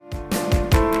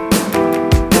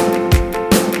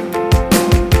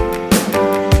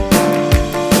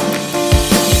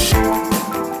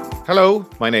Hello,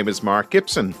 my name is Mark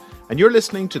Gibson, and you're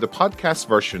listening to the podcast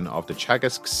version of the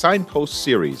Teagasc Signpost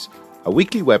series, a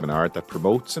weekly webinar that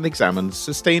promotes and examines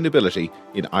sustainability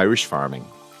in Irish farming.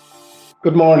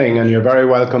 Good morning, and you're very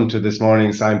welcome to this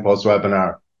morning's Signpost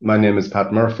webinar. My name is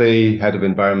Pat Murphy, Head of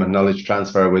Environment Knowledge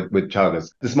Transfer with Teagasc.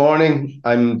 This morning,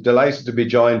 I'm delighted to be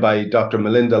joined by Dr.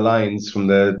 Melinda Lyons from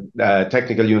the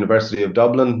Technical University of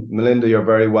Dublin. Melinda, you're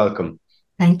very welcome.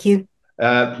 Thank you.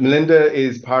 Melinda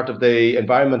is part of the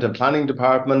Environment and Planning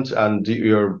Department, and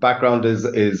your background is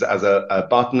as a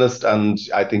botanist, and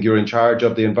I think you're in charge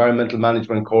of the environmental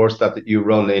management course that you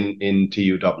run in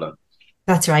TU Dublin.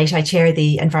 That's right. I chair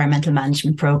the environmental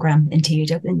management programme in TU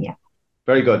Dublin, yeah.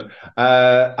 Very good.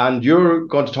 And you're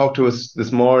going to talk to us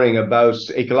this morning about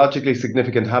ecologically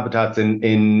significant habitats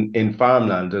in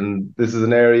farmland. And this is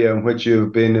an area in which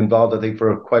you've been involved, I think,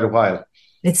 for quite a while.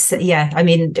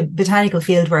 Botanical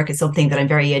fieldwork is something that I'm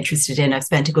very interested in. I've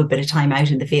spent a good bit of time out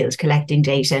in the field collecting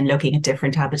data and looking at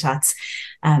different habitats.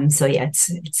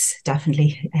 It's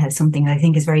definitely something that I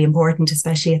think is very important,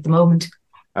 especially at the moment.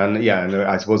 And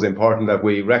I suppose important that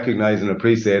we recognise and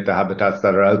appreciate the habitats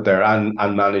that are out there and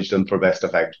manage them for best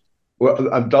effect. Well,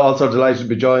 I'm also delighted to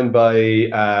be joined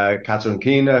by Catherine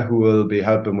Keena, who will be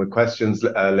helping with questions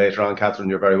later on.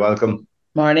 Catherine, you're very welcome.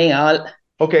 Morning, all.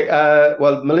 Okay,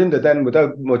 well, Melinda, then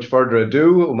without much further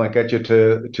ado, I might get you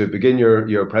to begin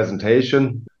your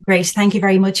presentation. Great. Thank you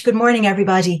very much. Good morning,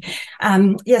 everybody.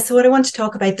 So what I want to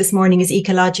talk about this morning is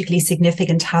ecologically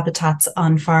significant habitats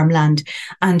on farmland,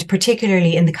 and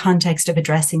particularly in the context of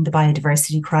addressing the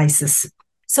biodiversity crisis.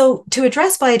 So to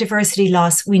address biodiversity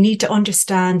loss, we need to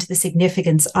understand the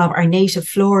significance of our native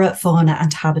flora, fauna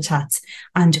and habitats,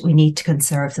 and we need to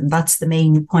conserve them. That's the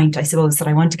main point, I suppose, that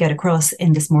I want to get across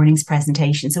in this morning's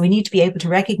presentation. So we need to be able to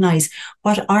recognise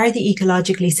what are the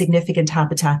ecologically significant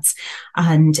habitats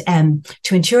and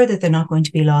to ensure that they're not going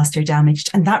to be lost or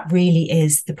damaged. And that really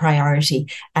is the priority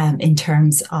in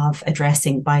terms of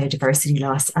addressing biodiversity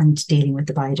loss and dealing with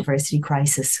the biodiversity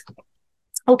crisis.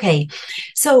 Okay,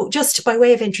 so just by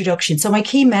way of introduction, so my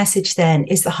key message then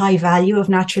is the high value of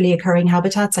naturally occurring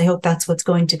habitats. I hope that's what's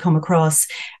going to come across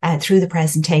through the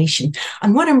presentation.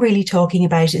 And what I'm really talking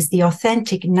about is the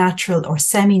authentic natural or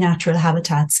semi-natural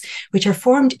habitats, which are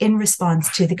formed in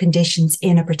response to the conditions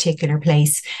in a particular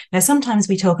place. Now, sometimes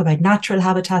we talk about natural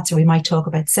habitats or we might talk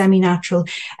about semi-natural.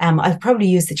 I've probably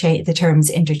used the terms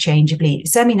interchangeably.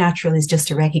 Semi-natural is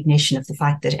just a recognition of the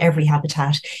fact that every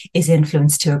habitat is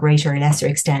influenced to a greater or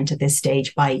lesser extent at this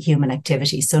stage by human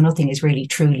activities. So nothing is really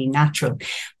truly natural.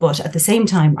 But at the same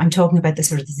time, I'm talking about the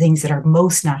sort of things that are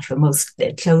most natural, most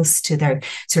close to their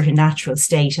sort of natural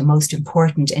state and most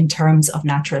important in terms of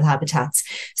natural habitats.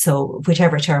 So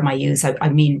whichever term I use, I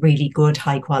mean really good,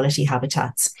 high quality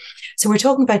habitats. So we're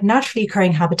talking about naturally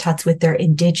occurring habitats with their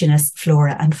indigenous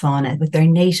flora and fauna, with their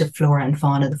native flora and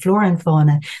fauna, the flora and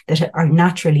fauna that are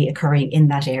naturally occurring in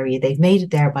that area. They've made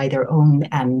it there by their own,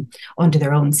 under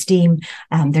their own steam.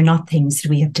 They're not things that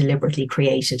we have deliberately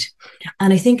created.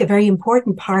 And I think a very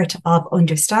important part of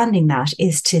understanding that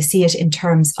is to see it in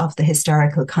terms of the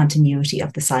historical continuity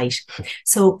of the site.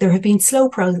 So there have been slow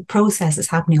processes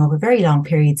happening over very long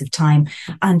periods of time,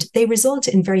 and they result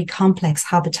in very complex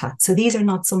habitats. So these are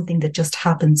not something that just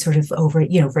happens sort of over,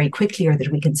 very quickly or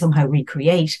that we can somehow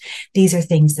recreate. These are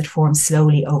things that form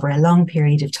slowly over a long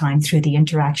period of time through the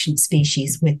interaction of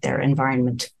species with their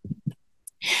environment.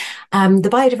 The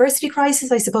biodiversity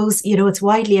crisis, I suppose, it's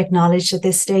widely acknowledged at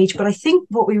this stage, but I think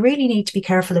what we really need to be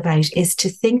careful about is to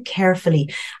think carefully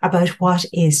about what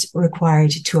is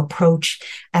required to approach,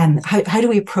 how do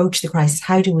we approach the crisis?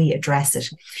 How do we address it?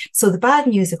 So the bad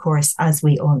news, of course, as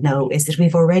we all know, is that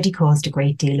we've already caused a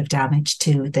great deal of damage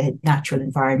to the natural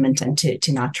environment and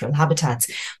to natural habitats.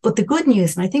 But the good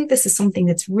news, and I think this is something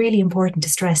that's really important to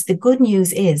stress, the good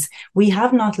news is we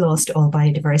have not lost all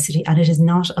biodiversity and it is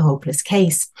not a hopeless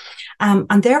case.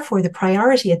 And therefore, the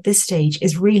priority at this stage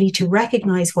is really to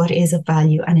recognise what is of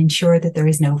value and ensure that there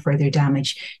is no further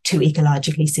damage to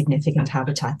ecologically significant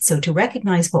habitats. So to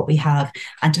recognise what we have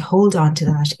and to hold on to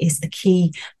that is the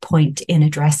key point in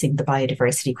addressing the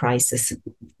biodiversity crisis.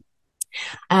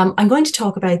 I'm going to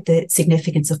talk about the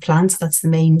significance of plants. That's the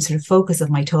main sort of focus of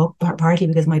my talk, partly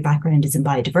because my background is in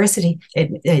biodiversity,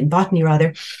 in botany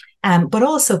rather. But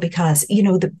also because,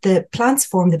 the plants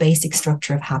form the basic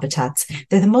structure of habitats.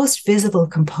 They're the most visible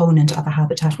component of a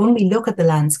habitat. When we look at the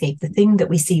landscape, the thing that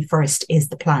we see first is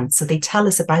the plants. So they tell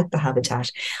us about the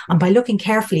habitat. And by looking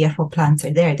carefully at what plants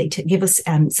are there, they give us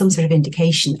some sort of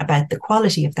indication about the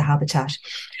quality of the habitat.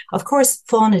 Of course,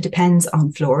 fauna depends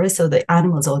on flora, so the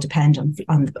animals all depend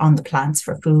on the plants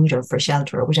for food or for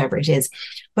shelter or whatever it is.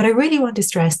 But I really want to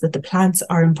stress that the plants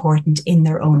are important in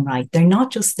their own right. They're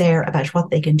not just there about what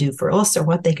they can do for us or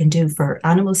what they can do for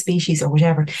animal species or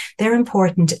whatever. They're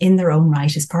important in their own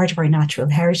right as part of our natural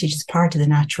heritage, as part of the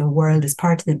natural world, as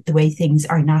part of the way things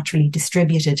are naturally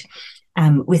distributed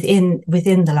within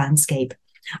the landscape.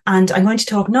 And I'm going to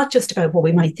talk not just about what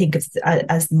we might think of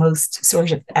as the most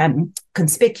sort of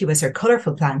conspicuous or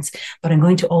colourful plants, but I'm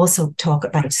going to also talk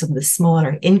about some of the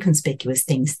smaller, inconspicuous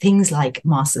things like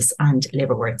mosses and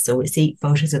liverwort. So we'll see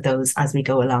photos of those as we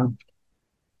go along.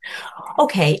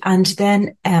 Okay, and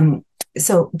then,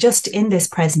 so just in this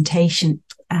presentation,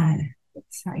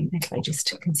 sorry, Nicola, I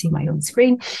just can see my own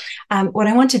screen. What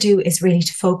I want to do is really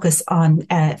to focus on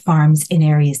farms in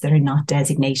areas that are not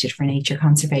designated for nature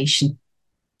conservation.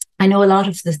 I know a lot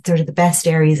of the sort of the best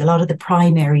areas, a lot of the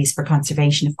prime areas for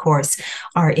conservation, of course,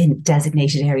 are in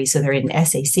designated areas. So they're in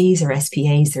SACs or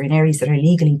SPAs. They're in areas that are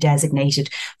legally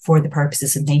designated for the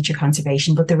purposes of nature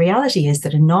conservation. But the reality is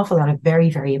that an awful lot of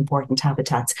very, very important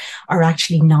habitats are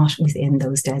actually not within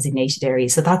those designated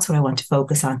areas. So that's what I want to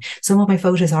focus on. Some of my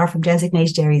photos are from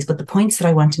designated areas, but the points that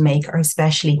I want to make are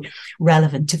especially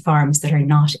relevant to farms that are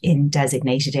not in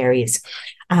designated areas.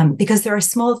 Because there are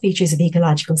small features of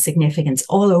ecological significance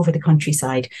all over the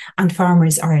countryside, and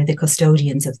farmers are the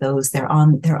custodians of those. They're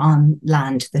on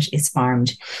land that is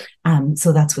farmed.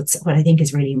 So that's what I think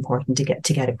is really important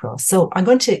to get across. So I'm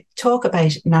going to talk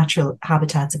about natural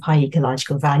habitats of high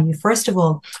ecological value. First of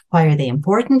all, why are they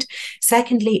important?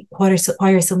 Secondly, why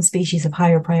are some species of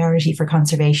higher priority for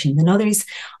conservation than others?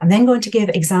 I'm then going to give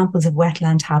examples of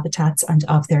wetland habitats and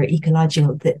of their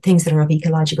the things that are of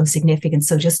ecological significance.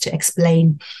 So just to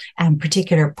explain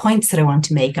particular points that I want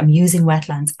to make, I'm using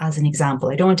wetlands as an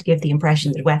example. I don't want to give the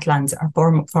impression that wetlands are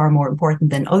far more important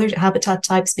than other habitat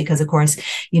types, because of course,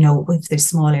 if there's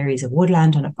small areas of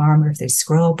woodland on a farm, or if there's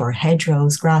scrub or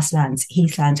hedgerows, grasslands,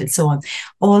 heathland, and so on,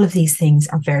 all of these things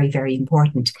are very, very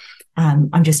important.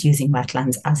 I'm just using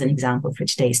wetlands as an example for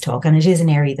today's talk, and it is an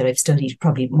area that I've studied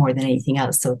probably more than anything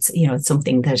else. So it's it's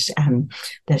something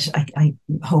that I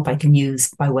hope I can use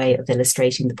by way of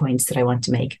illustrating the points that I want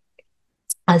to make.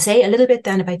 I'll say a little bit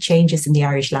then about changes in the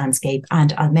Irish landscape,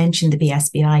 and I'll mention the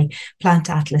BSBI Plant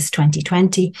Atlas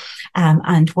 2020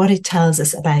 and what it tells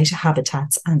us about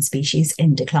habitats and species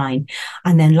in decline.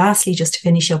 And then lastly, just to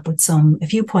finish up with a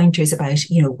few pointers about,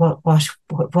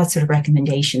 what sort of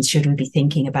recommendations should we be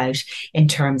thinking about in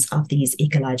terms of these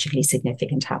ecologically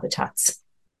significant habitats.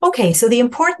 Okay, so the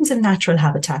importance of natural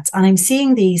habitats, and I'm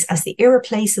seeing these as the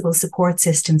irreplaceable support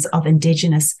systems of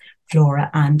indigenous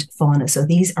flora and fauna. So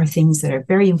these are things that are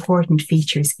very important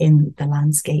features in the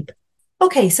landscape.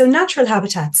 Okay, so natural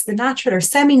habitats, the natural or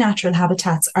semi-natural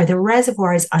habitats are the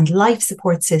reservoirs and life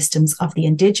support systems of the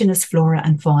indigenous flora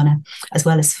and fauna, as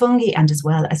well as fungi and as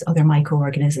well as other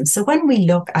microorganisms. So when we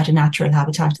look at a natural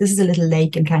habitat, this is a little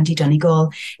lake in County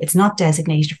Donegal. It's not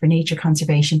designated for nature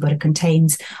conservation, but it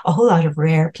contains a whole lot of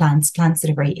rare plants that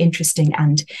are very interesting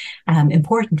and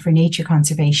important for nature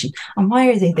conservation. And why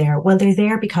are they there? Well, they're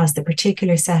there because the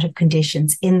particular set of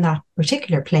conditions in that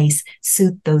particular place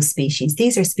suit those species.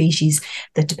 These are species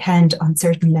that depend on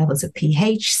certain levels of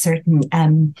pH,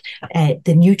 the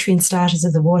nutrient status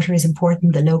of the water is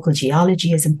important, the local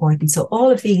geology is important. So all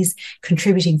of these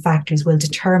contributing factors will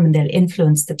determine, they'll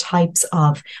influence the types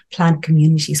of plant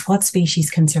communities, what species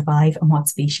can survive and what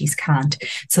species can't.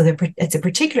 So it's a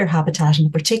particular habitat in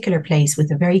a particular place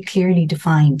with a very clearly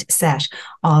defined set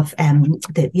of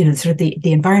the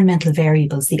environmental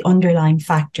variables, the underlying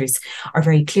factors are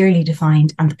very clearly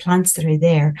defined, and the plants that are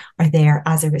there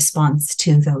as a response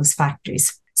to those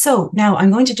factors. So now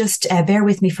I'm going to just bear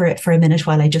with me for a minute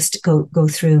while I just go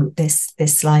through this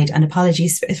slide, and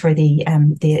apologies for the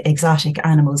exotic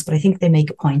animals, but I think they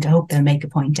make a point. I hope they'll make a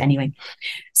point anyway.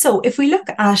 So if we look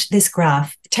at this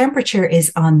graph, temperature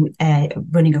is on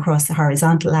running across the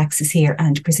horizontal axis here,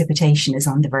 and precipitation is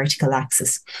on the vertical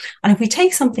axis. And if we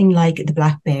take something like the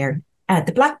black bear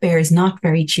is not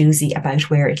very choosy about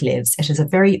where it lives. It has a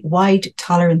very wide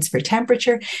tolerance for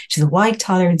temperature. It has a wide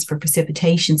tolerance for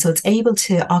precipitation, so it's able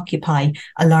to occupy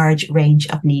a large range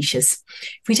of niches.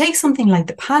 If we take something like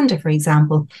the panda, for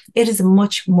example, it is a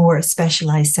much more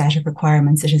specialized set of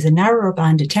requirements. It has a narrower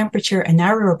band of temperature, a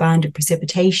narrower band of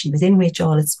precipitation within which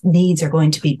all its needs are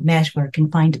going to be met, where it can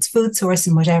find its food source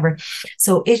and whatever.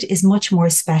 So it is much more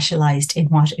specialized in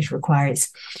what it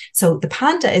requires. So the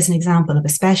panda is an example of a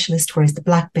specialist, whereas the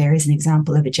black bear is an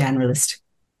example of a generalist.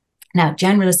 Now,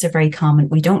 generalists are very common.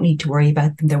 We don't need to worry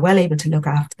about them. They're well able to look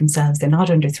after themselves. They're not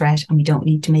under threat, and we don't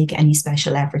need to make any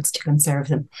special efforts to conserve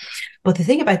them. But the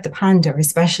thing about the panda, or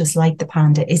species like the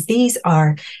panda, is these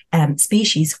are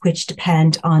species which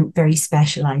depend on very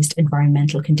specialized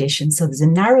environmental conditions. So there's a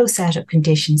narrow set of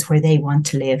conditions where they want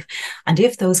to live. And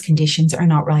if those conditions are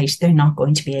not right, they're not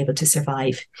going to be able to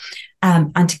survive.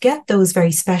 And to get those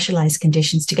very specialized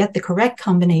conditions, to get the correct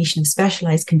combination of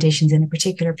specialized conditions in a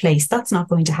particular place, that's not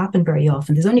going to happen very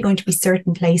often. There's only going to be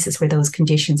certain places where those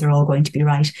conditions are all going to be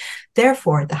right.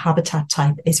 Therefore, the habitat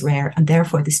type is rare, and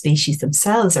therefore the species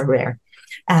themselves are rare.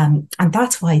 And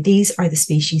that's why these are the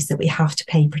species that we have to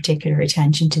pay particular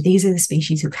attention to. These are the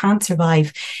species who can't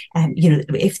survive.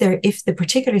 If the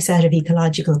particular set of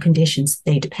ecological conditions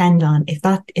they depend on, if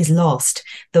that is lost,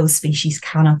 those species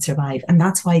cannot survive. And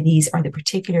that's why these are the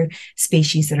particular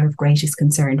species that are of greatest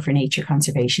concern for nature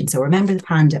conservation. So remember the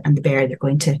panda and the bear, they're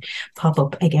going to pop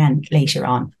up again later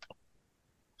on.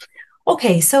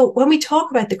 Okay, so when we talk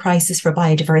about the crisis for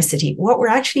biodiversity, what we're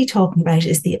actually talking about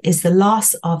is the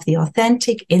loss of the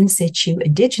authentic in situ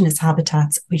indigenous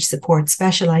habitats which support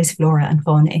specialized flora and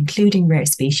fauna, including rare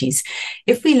species.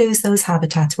 If we lose those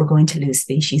habitats, we're going to lose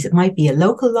species. It might be a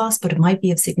local loss, but it might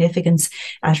be of significance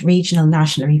at regional,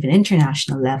 national, or even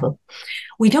international level.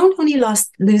 We don't only lose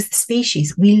the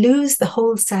species, we lose the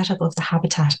whole setup of the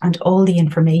habitat and all the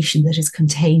information that is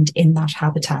contained in that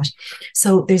habitat.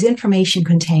 So there's information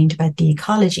contained about the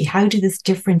ecology. How do the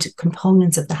different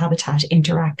components of the habitat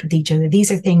interact with each other?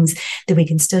 These are things that we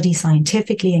can study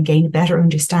scientifically and gain a better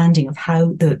understanding of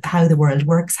how the world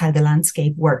works, how the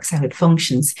landscape works, how it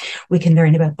functions. We can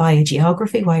learn about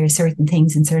biogeography. Why are certain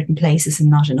things in certain places and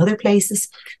not in other places?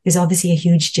 There's obviously a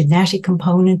huge genetic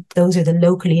component. Those are the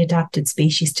locally adapted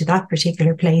species to that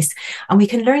particular place. And we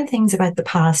can learn things about the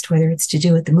past, whether it's to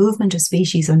do with the movement of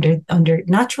species under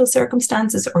natural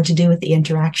circumstances or to do with the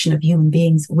interaction of human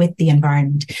beings with the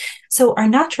environment. So our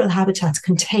natural habitats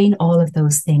contain all of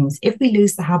those things. If we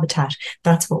lose the habitat,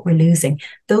 that's what we're losing.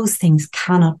 Those things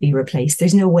cannot be replaced.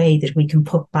 There's no way that we can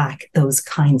put back those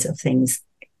kinds of things.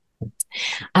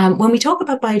 When we talk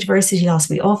about biodiversity loss,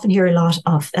 we often hear a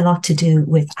lot to do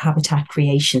with habitat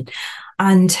creation.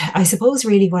 And I suppose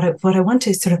really what I want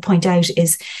to sort of point out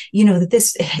is,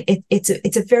 that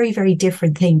it's a very, very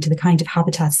different thing to the kind of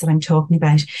habitats that I'm talking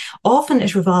about. Often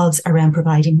it revolves around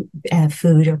providing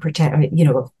food or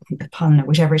pollen or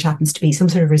whatever it happens to be, some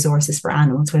sort of resources for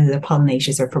animals, whether they're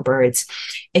pollinators or for birds.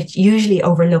 It usually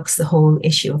overlooks the whole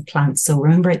issue of plants. So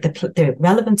remember the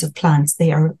relevance of plants,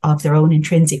 they are of their own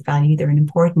intrinsic value. They're an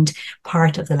important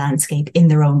part of the landscape in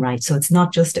their own right. So it's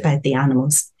not just about the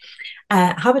animals.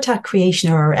 Habitat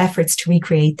creation, or our efforts to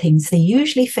recreate things, they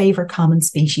usually favour common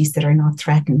species that are not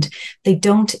threatened. They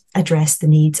don't address the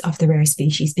needs of the rare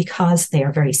species because they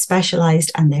are very specialised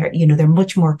and they're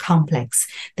much more complex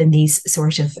than these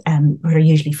sort of what are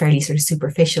usually fairly sort of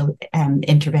superficial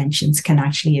interventions can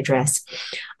actually address.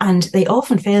 And they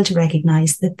often fail to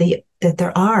recognise that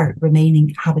there are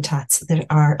remaining habitats that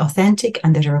are authentic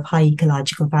and that are of high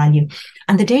ecological value.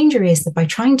 And the danger is that by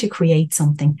trying to create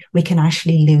something, we can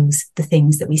actually lose the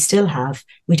things that we still have.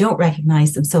 We don't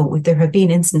recognise them. So there have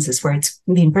been instances where it's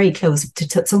been very close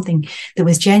to something that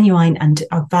was genuine and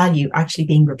of value actually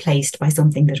being replaced by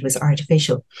something that was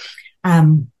artificial.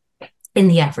 In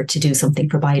the effort to do something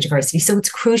for biodiversity. So it's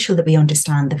crucial that we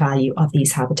understand the value of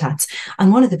these habitats.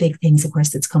 And one of the big things, of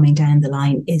course, that's coming down the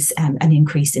line is an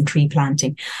increase in tree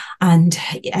planting. And,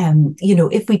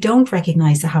 if we don't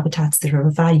recognise the habitats that are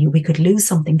of value, we could lose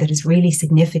something that is really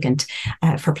significant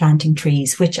for planting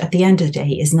trees, which at the end of the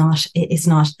day is not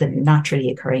the naturally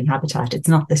occurring habitat. It's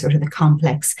not the sort of the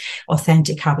complex,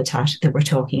 authentic habitat that we're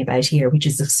talking about here, which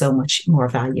is of so much more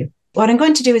value. What I'm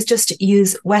going to do is just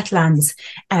use wetlands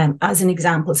as an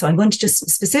example. So I'm going to just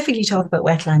specifically talk about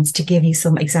wetlands to give you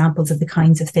some examples of the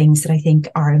kinds of things that I think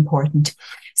are important.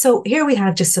 So here we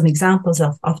have just some examples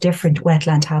of different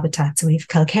wetland habitats. So we have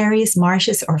calcareous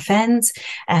marshes or fens,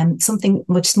 something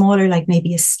much smaller like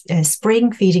maybe a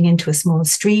spring feeding into a small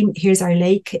stream. Here's our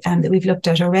lake that we've looked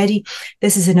at already.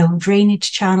 This is an old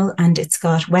drainage channel and it's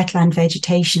got wetland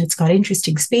vegetation. It's got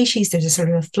interesting species. There's a sort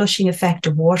of a flushing effect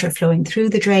of water flowing through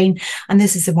the drain. And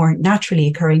this is a more naturally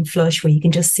occurring flush where you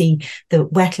can just see the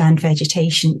wetland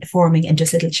vegetation forming in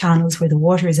just little channels where the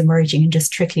water is emerging and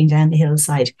just trickling down the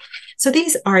hillside. So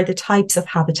these are the types of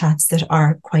habitats that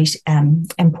are quite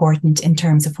important in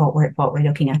terms of what we're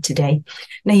looking at today.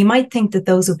 Now, you might think that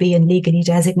those would be in legally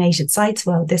designated sites.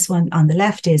 Well, this one on the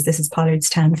left this is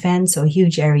Pollardstown Fen, so a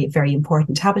huge area, very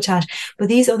important habitat. But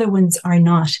these other ones are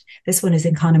not. This one is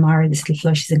in Connemara. This little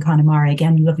flush is in Connemara,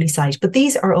 again, lovely site. But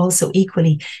these are also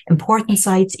equally important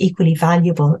sites, equally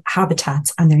valuable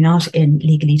habitats, and they're not in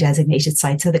legally designated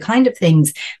sites. So the kind of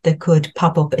things that could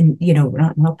pop up and,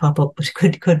 not pop up, but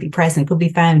could be present present, could be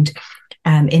found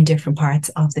in different parts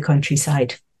of the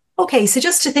countryside. Okay, so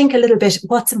just to think a little bit,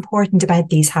 what's important about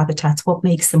these habitats? What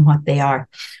makes them what they are?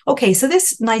 Okay, so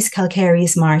this nice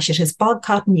calcareous marsh, it has bog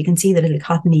cotton. You can see the little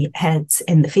cottony heads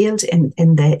in the field,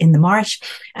 in the marsh.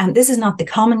 This is not the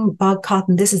common bog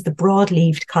cotton. This is the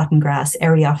broad-leaved cotton grass,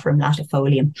 Eriophorum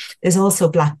latifolium. There's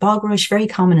also black bog rush, very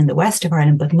common in the west of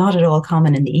Ireland, but not at all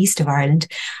common in the east of Ireland.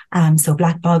 So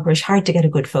black bog rush, hard to get a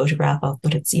good photograph of,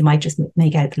 but you might just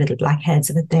make out the little black heads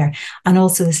of it there. And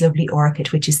also this lovely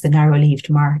orchid, which is the narrow-leaved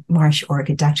marsh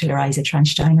orchid, Dactylorhiza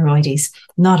transgeniroides,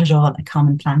 not at all a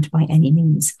common plant by any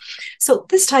means. So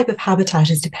this type of habitat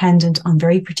is dependent on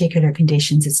very particular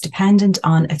conditions. It's dependent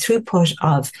on a throughput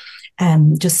of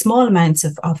just small amounts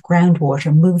of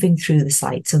groundwater moving through the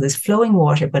site. So there's flowing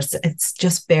water, but it's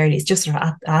just barely, it's just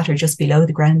at or just below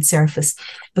the ground surface.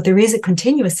 But there is a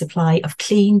continuous supply of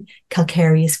clean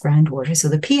calcareous groundwater. So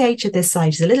the pH at this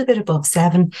site is a little bit above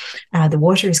 7. The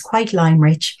water is quite lime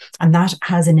rich, and that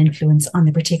has an influence on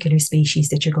the particular species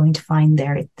that you're going to find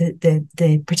there.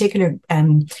 The particular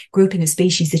grouping of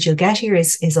species that you'll get here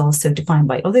is also defined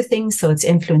by other things. So it's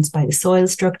influenced by the soil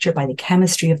structure, by the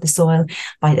chemistry of the soil,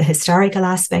 by the historical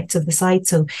aspects of the site.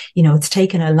 So, it's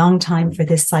taken a long time for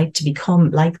this site to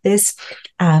become like this.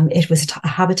 It was a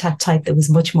habitat type that was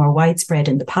much more widespread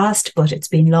in the past, but it's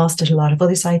been lost at a lot of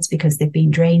other sites because they've been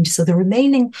drained. So the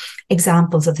remaining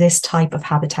examples of this type of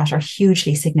habitat are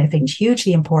hugely significant,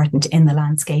 hugely important in the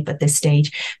landscape at this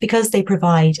stage, because they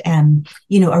provide,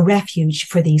 a refuge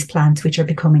for these plants, which are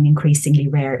becoming increasingly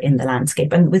rare in the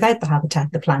landscape. And without the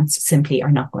habitat, the plants simply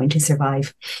are not going to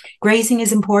survive. Grazing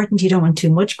is important. You don't want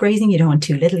too much grazing. You don't want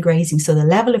too little grazing. So the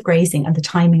level of grazing and the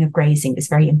timing of grazing is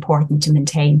very important to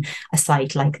maintain a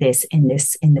site like this in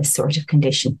this sort of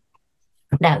condition.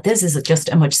 Now, this is just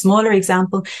a much smaller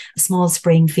example, a small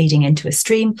spring feeding into a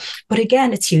stream, but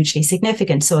again, it's hugely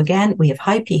significant. So again, we have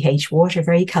high pH water,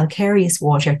 very calcareous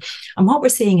water. And what we're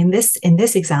seeing in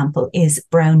this example is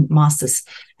brown mosses.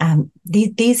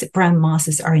 These brown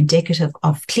mosses are indicative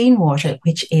of clean water,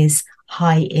 which is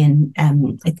high in,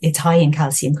 it's high in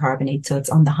calcium carbonate, so it's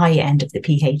on the high end of the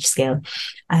pH scale.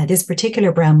 This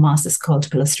particular brown moss is called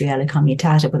Palustriella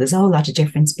commutata, but there's a whole lot of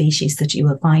different species that you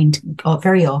will find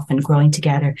very often growing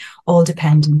together, all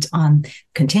dependent on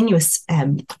continuous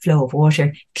flow of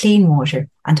water, clean water,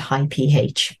 and high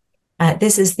pH.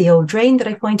 This is the old drain that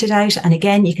I pointed out. And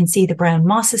again, you can see the brown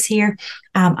mosses here.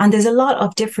 And there's a lot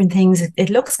of different things.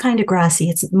 It looks kind of grassy.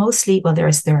 It's mostly, well, there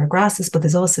are grasses, but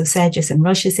there's also sedges and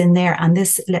rushes in there. And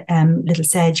this little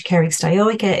sedge, Carex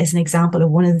dioica, is an example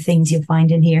of one of the things you'll find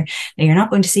in here. Now, you're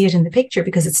not going to see it in the picture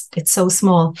because it's so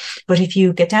small. But if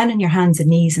you get down on your hands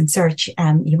and knees and search,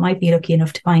 you might be lucky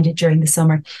enough to find it during the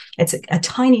summer. It's a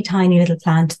tiny, tiny little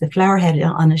plant. The flower head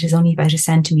on it is only about 1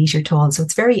 centimetre tall. So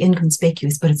it's very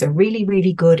inconspicuous, but it's a really,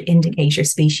 really good indicator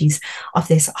species of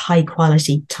this high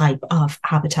quality type of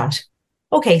habitat.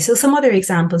 Okay, so some other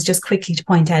examples just quickly to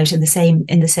point out in the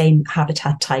same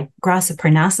habitat type. Grass of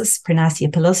Parnassus, Parnassia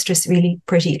palustris, really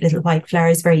pretty little white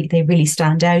flowers, they really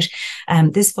stand out.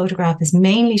 This photograph is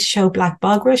mainly to show black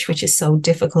bogrush, which is so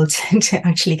difficult to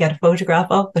actually get a photograph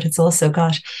of, but it's also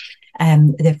got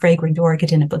the fragrant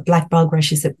orchid in it, but black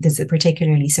bogrush is a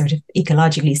particularly sort of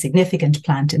ecologically significant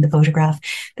plant in the photograph.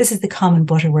 This is the common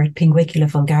butterwort,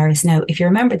 Pinguicula vulgaris. Now, if you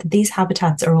remember that these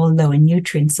habitats are all low in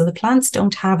nutrients, so the plants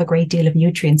don't have a great deal of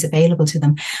nutrients available to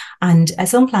them. And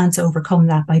some plants overcome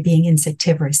that by being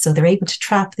insectivorous. So they're able to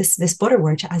trap this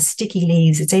butterwort as sticky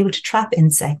leaves. It's able to trap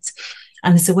insects.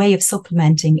 And it's a way of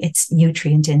supplementing its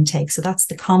nutrient intake. So that's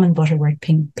the common butterwort,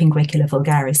 Pinguicula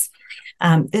vulgaris.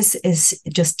 This is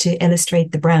just to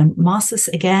illustrate the brown mosses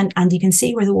again, and you can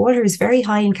see where the water is very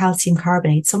high in calcium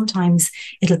carbonate. Sometimes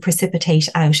it'll precipitate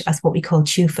out as what we call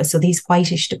tufa, so these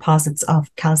whitish deposits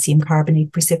of calcium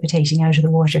carbonate precipitating out of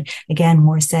the water. Again,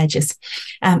 more sedges.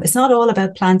 It's not all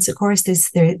about plants, of course.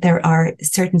 There are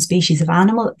certain species of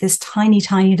animal. This tiny,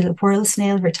 tiny little whirl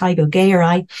snail, Vertigo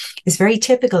gayeri, is very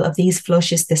typical of these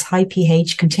flushes, this high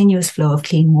pH, continuous flow of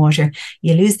clean water.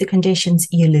 You lose the conditions,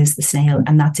 you lose the snail,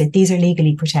 and that's it. These are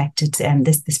legally protected.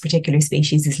 This particular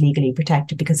species is legally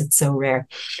protected because it's so rare.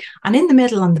 And in the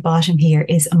middle on the bottom here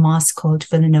is a moss called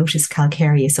Philanotis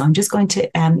calcarea. So I'm just going to,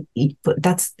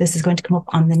 this is going to come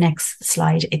up on the next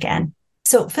slide again.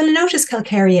 So Philanotis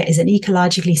calcarea is an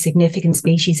ecologically significant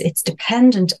species. It's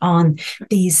dependent on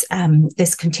this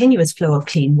continuous flow of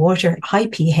clean water, high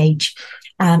pH.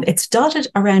 It's dotted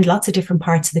around lots of different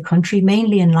parts of the country,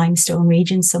 mainly in limestone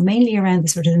regions. So mainly around the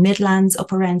sort of the Midlands,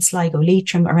 up around Sligo,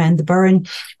 Leitrim, around the Burren,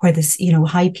 where there's,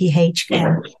 high pH,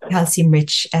 calcium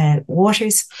rich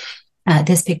waters.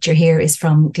 This picture here is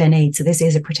from Glenade. So this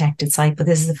is a protected site, but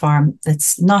this is a farm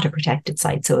that's not a protected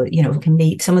site. So, it can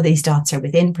be, some of these dots are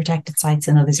within protected sites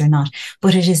and others are not,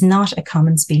 but it is not a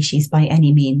common species by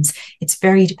any means. It's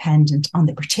very dependent on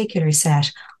the particular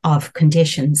set of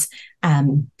conditions,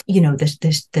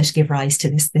 that give rise to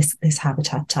this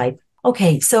habitat type.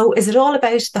 Okay, so is it all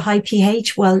about the high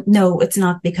pH? Well, no, it's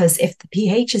not, because if the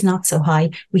pH is not so high,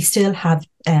 we still have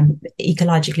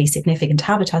ecologically significant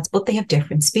habitats, but they have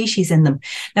different species in them.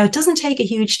 Now, it doesn't take a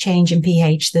huge change in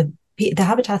pH. The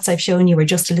habitats I've shown you are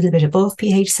just a little bit above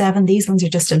pH 7. These ones are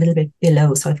just a little bit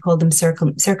below. So I've called them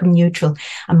circumneutral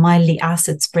and mildly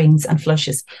acid springs and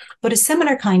flushes. But a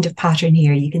similar kind of pattern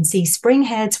here. You can see spring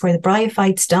heads where the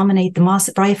bryophytes dominate. The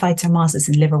bryophytes are mosses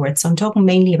and liverworts. So I'm talking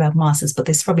mainly about mosses, but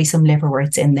there's probably some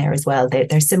liverworts in there as well.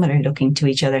 They're similar looking to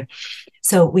each other.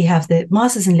 So we have the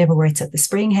mosses and liverworts at the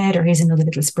spring head, or here's another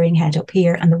little spring head up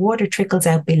here, and the water trickles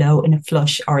out below in a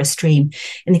flush or a stream.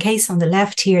 In the case on the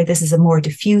left here, this is a more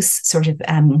diffuse sort of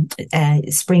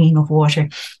springing of water,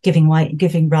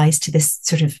 giving rise to this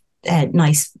sort of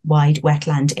nice wide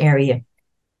wetland area.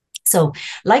 So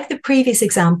like the previous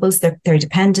examples, they're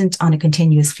dependent on a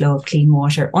continuous flow of clean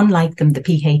water. Unlike them, the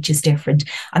pH is different,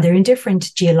 and they're in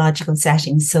different geological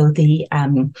settings. So the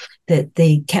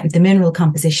mineral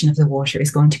composition of the water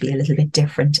is going to be a little bit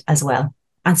different as well.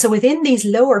 And so within these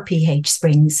lower pH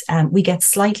springs, we get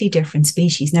slightly different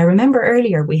species. Now, remember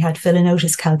earlier we had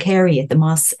Philanotis calcarea, the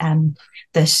moss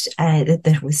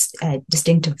that was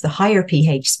distinctive of the higher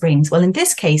pH springs. Well, in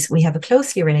this case, we have a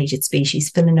closely related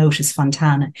species, Philanotis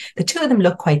fontana. The two of them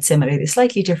look quite similar. They're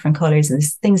slightly different colours, and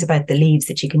there's things about the leaves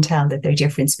that you can tell that they're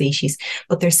different species,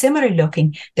 but they're similar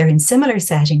looking. They're in similar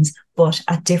settings, but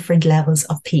at different levels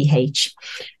of pH.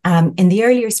 In the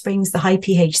earlier springs, the high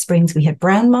pH springs, we had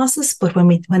brown mosses, but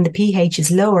when the pH is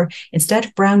lower, instead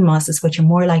of brown mosses, what you're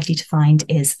more likely to find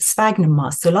is sphagnum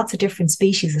moss. So lots of different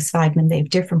species of sphagnum. They have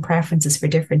different preferences for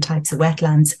different types of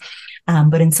wetlands.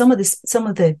 But in some of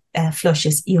the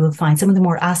flushes, you will find, some of the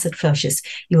more acid flushes,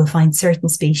 you will find certain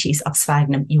species of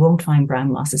sphagnum. You won't find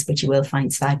brown mosses, but you will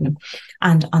find sphagnum.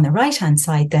 And on the right-hand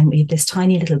side, then we have this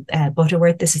tiny little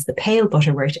butterwort. This is the pale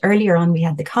butterwort. Earlier on, we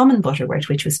had the common butterwort,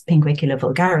 which was Pinguicula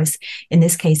vulgaris. In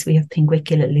this case, we have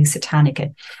Pinguicula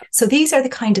lusitanica. So these are the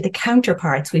kind of the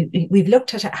counterparts. We've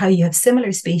looked at how you have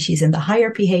similar species in the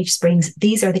higher pH springs.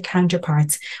 These are the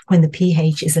counterparts when the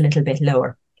pH is a little bit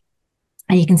lower.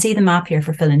 And you can see the map here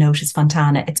for Philanotis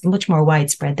fontana. It's much more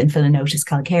widespread than Philanotis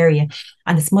calcarea,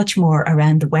 and it's much more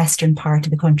around the western part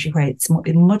of the country, where it's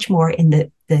much more in the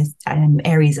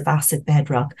areas of acid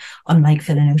bedrock, unlike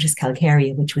Philanotis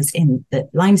calcarea, which was in the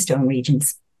limestone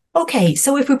regions. Okay,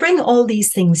 so if we bring all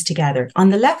these things together, on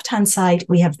the left-hand side,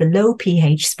 we have the low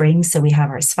pH springs. So we have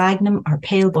our sphagnum, our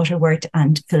pale butterwort,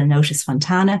 and Philanotis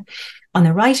fontana. On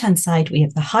the right-hand side, we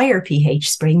have the higher pH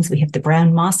springs. We have the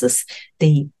brown mosses,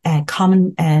 the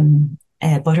common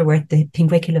butterwort, the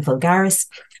Pinguicula vulgaris,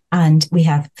 and we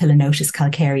have Philanotis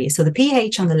calcarea. So the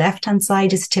pH on the left-hand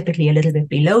side is typically a little bit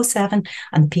below 7,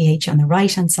 and the pH on the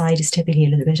right-hand side is typically a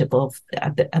little bit above,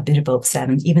 a bit above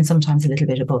 7, even sometimes a little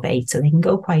bit above 8. So they can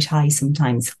go quite high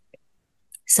sometimes.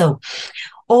 So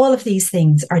all of these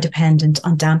things are dependent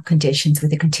on damp conditions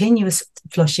with a continuous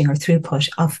flushing or throughput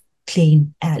of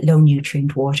clean, low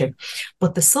nutrient water.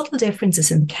 But the subtle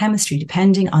differences in the chemistry,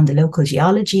 depending on the local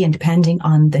geology and depending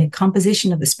on the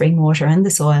composition of the spring water and the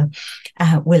soil,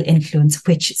 will influence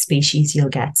which species you'll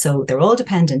get. So they're all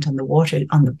dependent on the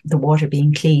water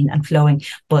being clean and flowing,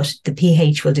 but the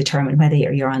pH will determine whether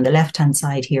you're on the left-hand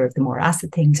side here of the more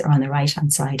acid things or on the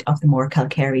right-hand side of the more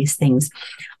calcareous things.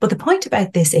 But the point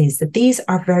about this is that these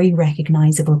are very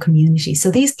recognizable communities. So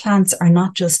these plants are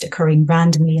not just occurring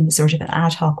randomly in a sort of an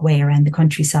ad hoc way around the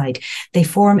countryside. They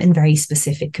form in very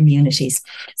specific communities.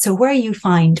 So where you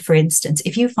find, for instance,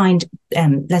 if you find,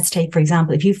 let's take, for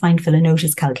example, if you find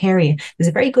Philanotis calcarea, there's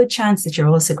a very good chance that you're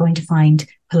also going to find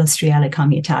Pilostriella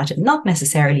commutata, not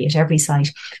necessarily at every site,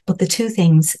 but the two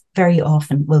things very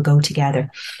often will go together.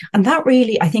 And that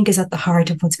really, I think, is at the heart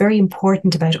of what's very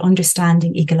important about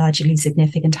understanding ecologically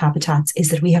significant habitats,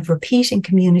 is that we have repeating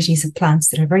communities of plants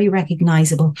that are very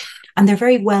recognizable and they're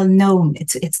very well known.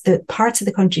 It's the parts of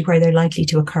the country where they're likely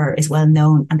to occur is well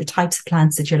known, and the types of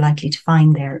plants that you're likely to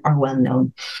find there are well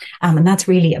known. And that's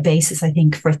really a basis, I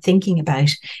think, for thinking about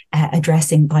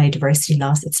addressing biodiversity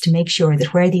loss. It's to make sure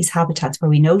that where these habitats, where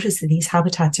we notice that these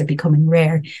habitats are becoming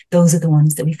rare, those are the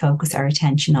ones that we focus our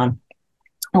attention on.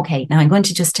 Okay, now I'm going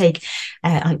to just take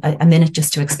a minute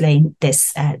just to explain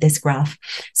this graph.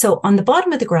 So on the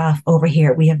bottom of the graph over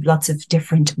here, we have lots of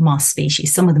different moss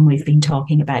species. Some of them we've been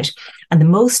talking about. And the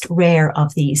most rare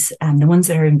of these, the ones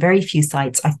that are in very few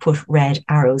sites, I've put red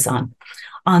arrows on.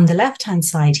 On the left-hand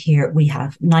side here, we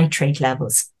have nitrate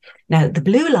levels. Now, the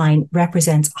blue line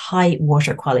represents high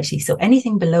water quality. So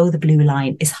anything below the blue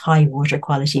line is high water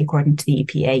quality, according to the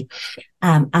EPA.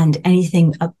 And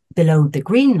anything up below the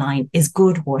green line is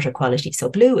good water quality. So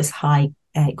blue is high,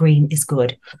 green is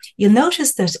good. You'll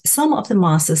notice that some of the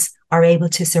mosses are able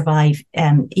to survive.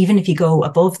 Even if you go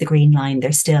above the green line,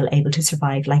 they're still able to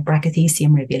survive, like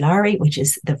Brachythecium rivulare, which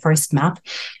is the first map,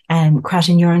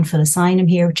 Cratoneuron fulicinum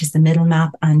here, which is the middle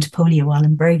map, and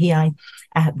Poliowallenbergii,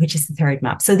 which is the third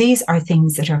map. So these are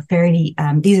things that are fairly,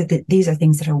 these are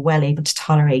things that are well able to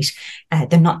tolerate.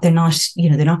 They're not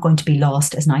going to be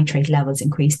lost as nitrate levels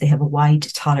increase. They have a wide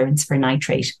tolerance for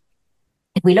nitrate.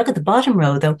 If we look at the bottom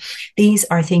row, though, these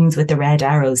are things with the red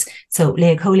arrows. So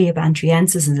Laecolia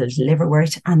bantriensis is a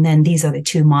liverwort, and then these are the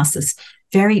two mosses.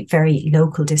 Very, very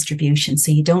local distribution.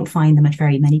 So you don't find them at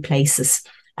very many places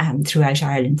throughout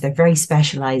Ireland. They're very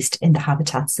specialised in the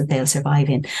habitats that they'll survive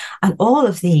in. And all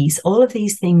of these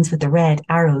things with the red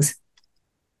arrows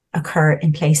occur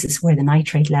in places where the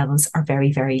nitrate levels are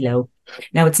very, very low.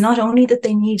 Now, it's not only that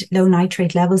they need low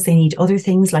nitrate levels, they need other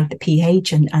things like the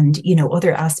pH and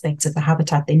other aspects of the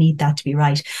habitat. They need that to be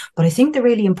right. But I think the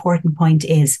really important point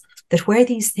is that where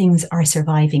these things are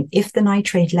surviving, if the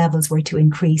nitrate levels were to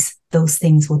increase, those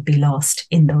things would be lost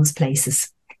in those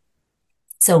places.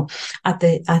 So at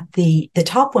the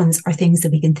top ones are things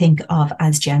that we can think of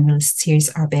as generalists. Here's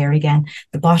our bear again.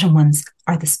 The bottom ones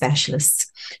are the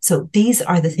specialists. So these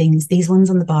are the things, these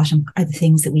ones on the bottom are the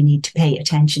things that we need to pay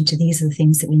attention to. These are the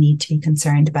things that we need to be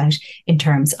concerned about in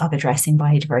terms of addressing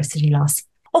biodiversity loss.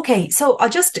 Okay, so I'll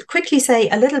just quickly say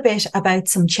a little bit about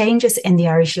some changes in the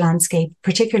Irish landscape,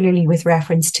 particularly with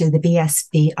reference to the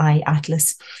BSBI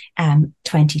Atlas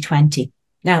 2020.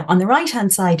 Now, on the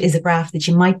right-hand side is a graph that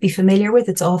you might be familiar with.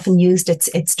 It's often used.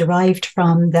 It's derived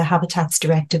from the Habitats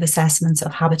Directive assessments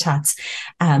of habitats.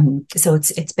 So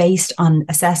it's based on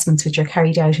assessments which are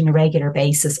carried out on a regular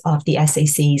basis of the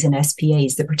SACs and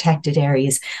SPAs, the protected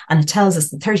areas. And it tells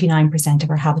us that 39% of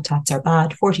our habitats are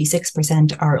bad,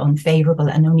 46% are unfavourable,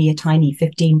 and only a tiny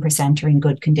 15% are in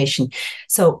good condition.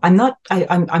 So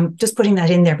I'm just putting that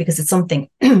in there because it's something,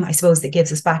 I suppose, that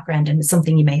gives us background, and it's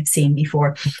something you may have seen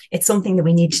before. It's something that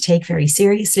we need to take very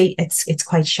seriously. It's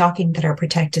quite shocking that our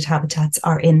protected habitats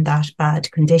are in that bad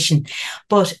condition.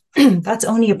 But that's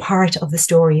only a part of the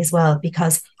story as well,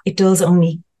 because it does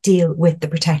only deal with the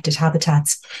protected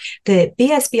habitats. The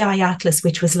BSBI Atlas,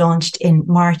 which was launched in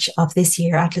March of this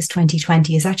year, Atlas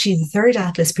 2020, is actually the third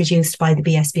atlas produced by the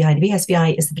BSBI. The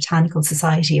BSBI is the Botanical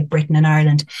Society of Britain and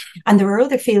Ireland. And there are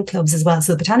other field clubs as well.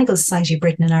 So the Botanical Society of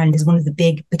Britain and Ireland is one of the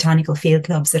big botanical field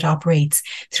clubs that operates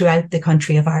throughout the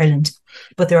country of Ireland.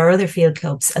 But there are other field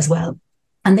clubs as well.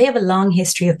 And they have a long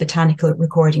history of botanical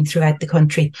recording throughout the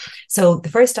country. So the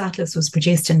first atlas was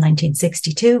produced in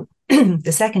 1962,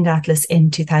 the second atlas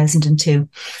in 2002.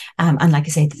 And like I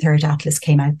say, the third atlas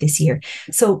came out this year.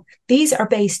 So these are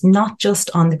based not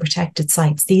just on the protected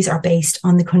sites, these are based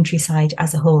on the countryside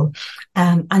as a whole.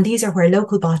 And these are where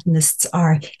local botanists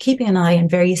are keeping an eye on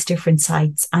various different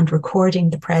sites and recording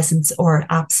the presence or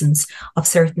absence of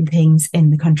certain things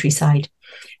in the countryside.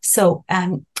 So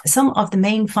some of the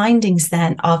main findings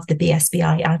then of the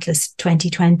BSBI Atlas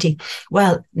 2020,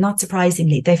 well, not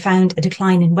surprisingly, they found a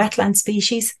decline in wetland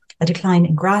species, a decline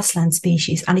in grassland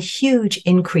species, and a huge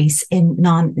increase in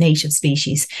non-native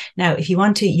species. Now, if you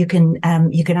want to, you can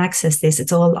access this.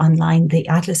 It's all online. The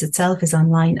atlas itself is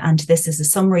online, and this is a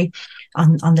summary.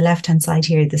 On the left-hand side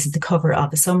here, this is the cover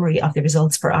of a summary of the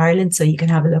results for Ireland. So you can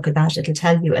have a look at that. It'll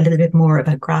tell you a little bit more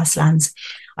about grasslands.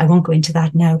 I won't go into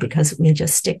that now because we'll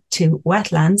just stick to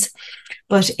wetlands.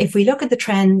 But if we look at the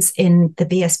trends in the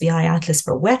BSBI Atlas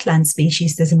for wetland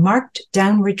species, there's a marked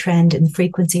downward trend in the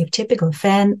frequency of typical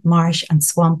fen, marsh and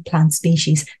swamp plant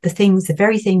species, the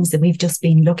very things that we've just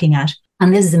been looking at.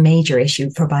 And this is a major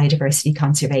issue for biodiversity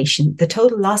conservation. The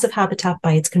total loss of habitat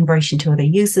by its conversion to other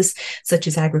uses, such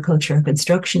as agriculture or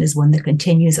construction, is one that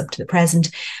continues up to the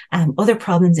present. Other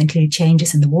problems include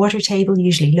changes in the water table,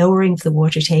 usually lowering of the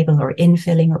water table or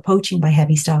infilling or poaching by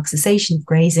heavy stock, cessation of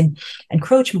grazing,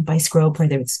 encroachment by scrub,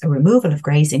 whether it's a removal of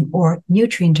grazing or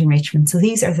nutrient enrichment. So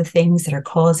these are the things that are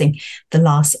causing the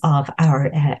loss of our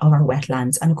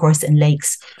wetlands. And of course, in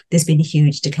lakes, there's been a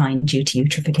huge decline due to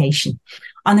eutrophication.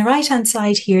 On the right-hand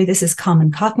side here, this is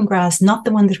common cotton grass, not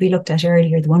the one that we looked at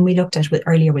earlier. The one we looked at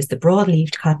earlier was the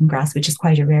broad-leaved cotton grass, which is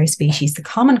quite a rare species. The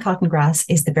common cotton grass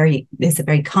is a very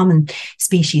common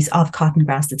species of cotton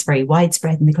grass that's very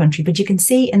widespread in the country. But you can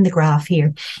see in the graph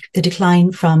here the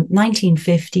decline from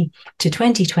 1950 to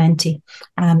 2020,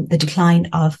 the decline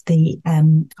of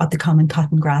the common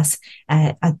cotton grass,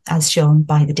 as shown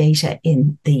by the data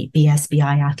in the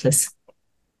BSBI atlas.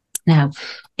 Now,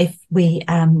 if we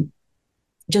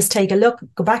just take a look,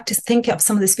 go back to think of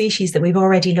some of the species that we've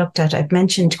already looked at. I've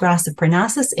mentioned grass of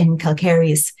Parnassus in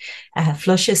calcareous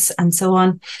flushes and so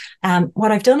on.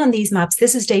 What I've done on these maps,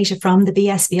 this is data from the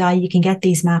BSBI. You can get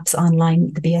these maps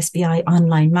online, the BSBI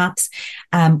online maps,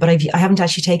 but I haven't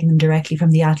actually taken them directly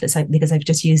from the atlas because I've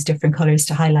just used different colours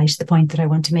to highlight the point that I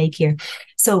want to make here.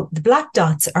 So the black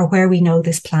dots are where we know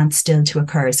this plant's still to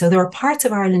occur. So there are parts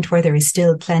of Ireland where there is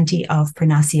still plenty of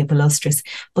Parnassia palustris,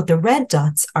 but the red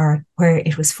dots are where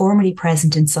it was formerly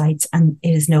present in sites and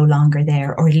it is no longer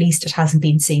there, or at least it hasn't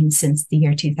been seen since the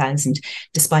year 2000,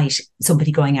 despite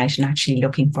somebody going out and actually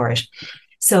looking for it.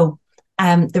 So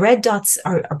the red dots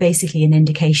are basically an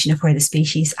indication of where the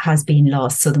species has been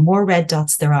lost. So the more red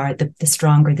dots there are, the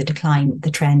stronger the decline,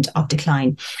 the trend of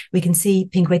decline. We can see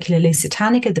Pinguicula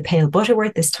lusitanica, the pale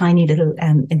butterwort, this tiny little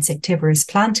insectivorous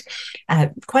plant,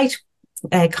 quite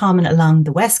common along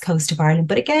the west coast of Ireland.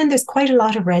 But again, there's quite a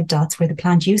lot of red dots where the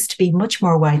plant used to be much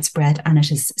more widespread and it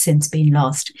has since been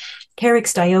lost.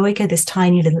 Carex dioica, this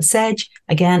tiny little sedge,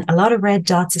 again, a lot of red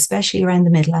dots, especially around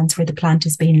the Midlands where the plant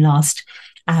has been lost.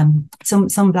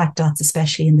 Some black dots,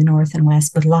 especially in the north and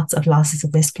west, but lots of losses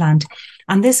of this plant.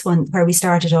 And this one, where we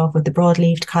started off with the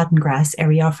broad-leaved cotton grass,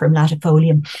 Eriophorum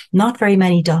latifolium, not very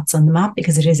many dots on the map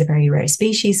because it is a very rare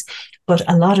species, but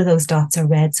a lot of those dots are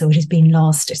red, so it has been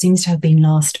lost. It seems to have been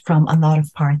lost from a lot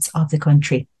of parts of the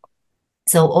country.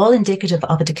 So all indicative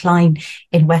of a decline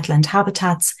in wetland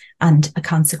habitats and a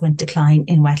consequent decline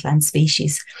in wetland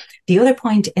species. The other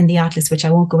point in the atlas, which I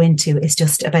won't go into, is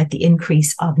just about the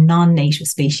increase of non-native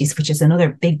species, which is another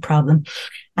big problem.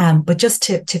 But just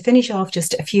to finish off,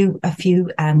 just a few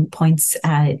points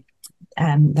that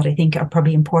I think are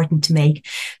probably important to make.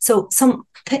 So some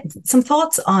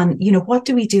thoughts on, what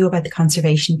do we do about the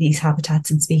conservation of these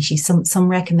habitats and species? Some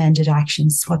recommended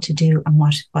actions, what to do and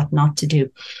what not to do.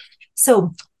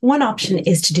 So one option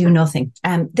is to do nothing.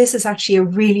 This is actually a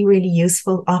really, really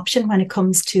useful option when it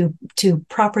comes to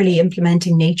properly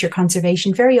implementing nature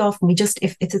conservation. Very often we just,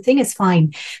 if the thing is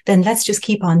fine, then let's just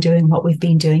keep on doing what we've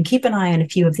been doing. Keep an eye on a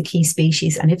few of the key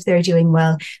species. And if they're doing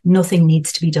well, nothing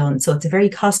needs to be done. So it's a very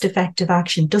cost-effective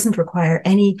action. It doesn't require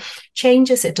any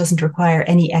changes. It doesn't require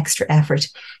any extra effort.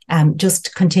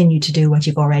 Just continue to do what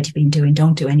you've already been doing.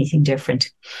 Don't do anything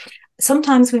different.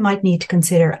 Sometimes we might need to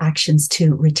consider actions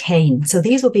to retain. So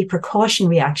these will be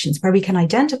precautionary actions where we can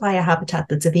identify a habitat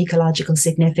that's of ecological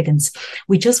significance.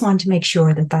 We just want to make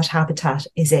sure that that habitat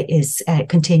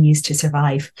continues to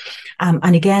survive.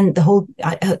 And again, the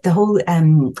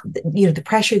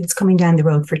pressure that's coming down the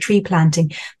road for tree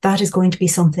planting, that is going to be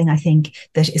something I think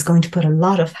that is going to put a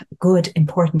lot of good,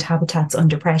 important habitats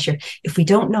under pressure. If we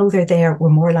don't know they're there, we're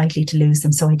more likely to lose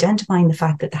them. So identifying the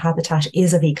fact that the habitat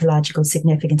is of ecological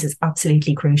significance is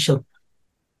absolutely crucial.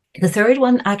 The third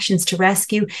one, actions to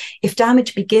rescue. If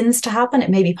damage begins to happen, it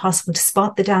may be possible to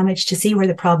spot the damage, to see where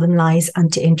the problem lies, and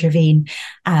to intervene,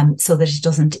 so that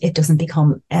it doesn't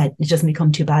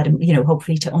become too bad, and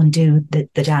hopefully to undo the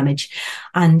damage.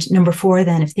 And number 4,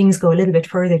 then, if things go a little bit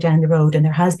further down the road and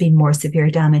there has been more severe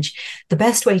damage, the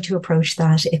best way to approach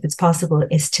that, if it's possible,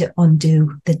 is to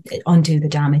undo the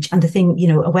damage. And the thing,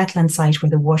 a wetland site where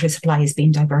the water supply is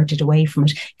being diverted away from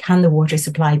it, can the water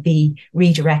supply be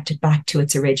redirected back to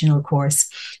its original course?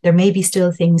 There may be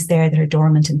still things there that are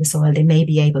dormant in the soil. They may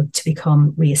be able to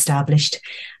become re-established.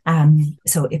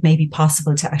 So it may be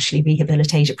possible to actually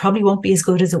rehabilitate. It probably won't be as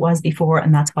good as it was before,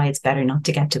 and that's why it's better not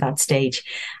to get to that stage.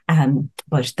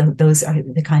 But those are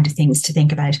the kind of things to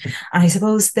think about. And I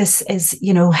suppose this is,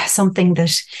 something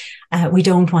that we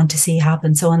don't want to see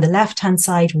happen. So on the left-hand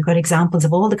side, we've got examples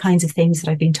of all the kinds of things that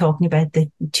I've been talking about.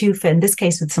 The tufa, in this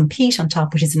case, with some peat on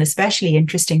top, which is an especially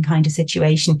interesting kind of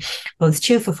situation, both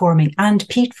tufa forming and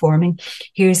peat forming.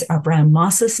 Here's our brown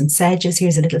mosses and sedges.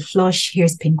 Here's a little flush.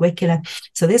 Here's Pinguicula.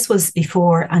 So this was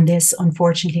before, and this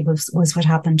unfortunately was what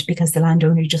happened because the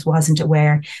landowner just wasn't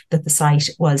aware that the site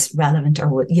was relevant or,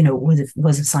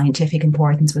 was of scientific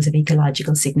importance, was of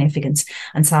ecological significance.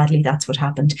 And sadly, that's what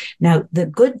happened. Now, the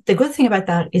good thing about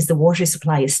that is the water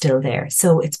supply is still there.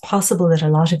 So it's possible that a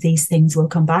lot of these things will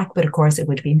come back, but of course it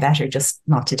would be better just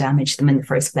not to damage them in the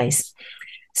first place.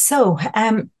 So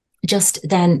just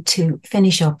then to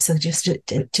finish up, so just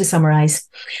to summarize,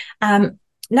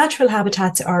 Natural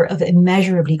habitats are of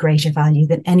immeasurably greater value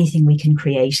than anything we can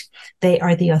create. They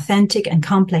are the authentic and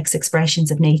complex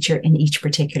expressions of nature in each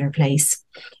particular place.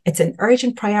 It's an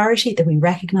urgent priority that we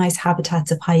recognise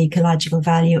habitats of high ecological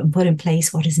value and put in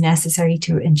place what is necessary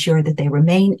to ensure that they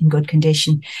remain in good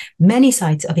condition. Many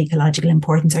sites of ecological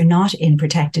importance are not in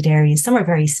protected areas. Some are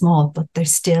very small, but they're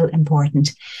still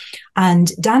important.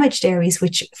 And damaged areas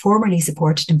which formerly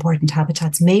supported important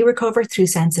habitats may recover through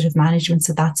sensitive management,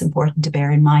 so that's important to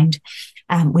bear in mind.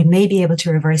 We may be able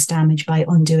to reverse damage by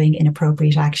undoing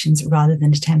inappropriate actions rather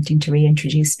than attempting to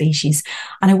reintroduce species.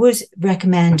 And I would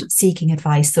recommend seeking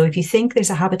advice. So if you think there's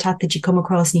a habitat that you come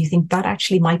across and you think that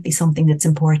actually might be something that's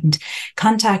important,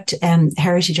 contact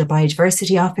heritage or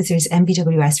biodiversity officers,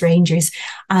 MBWS rangers,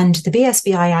 and the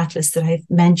BSBI atlas that I've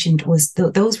mentioned was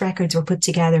those records were put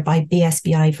together by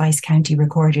BSBI Vice County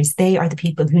recorders. They are the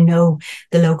people who know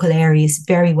the local areas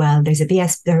very well. There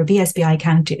are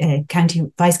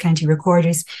BSBI Vice County recorders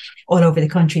all over the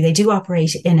country. They do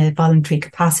operate in a voluntary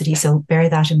capacity, so bear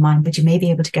that in mind, but you may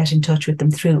be able to get in touch with them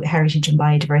through heritage and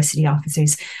biodiversity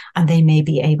officers, and they may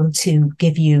be able to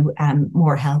give you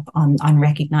more help on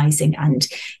recognising and,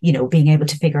 being able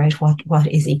to figure out what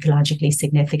is ecologically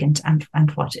significant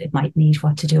and what it might need,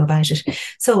 what to do about it.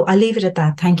 So I'll leave it at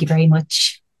that. Thank you very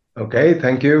much. Okay,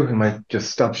 thank you. I might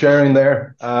just stop sharing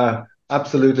there.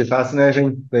 Absolutely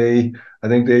fascinating. I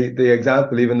think the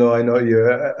example, even though I know you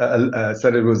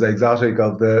said it was exotic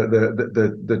of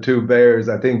the two bears,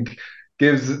 I think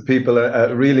gives people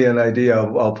really an idea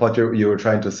of what you were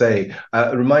trying to say.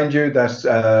 Remind you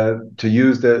that to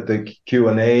use the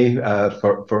Q&A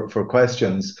for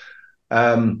questions.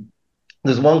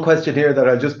 There's one question here that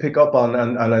I'll just pick up on,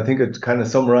 and I think it kind of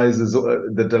summarizes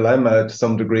the dilemma to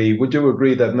some degree. Would you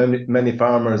agree that many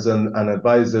farmers and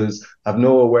advisors have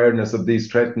no awareness of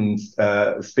these threatened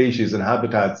species and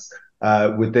habitats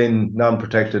within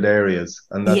non-protected areas?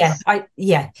 And that's...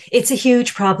 it's a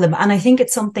huge problem. And I think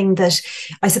it's something that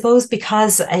I suppose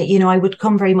because, I would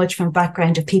come very much from a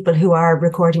background of people who are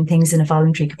recording things in a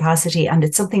voluntary capacity. And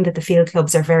it's something that the field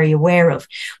clubs are very aware of,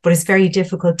 but it's very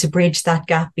difficult to bridge that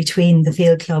gap between the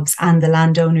field clubs and the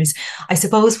landowners. I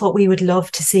suppose what we would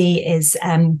love to see is,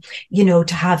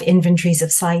 to have inventories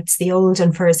of sites. The old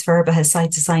Unferus verba has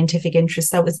sites of scientific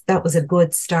interest. That was a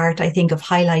good start, I think, of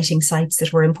highlighting sites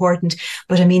that were important.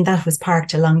 But I mean, that was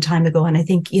parked a long time ago. And I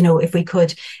think, if we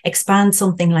could expand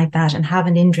something like that and have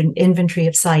an inventory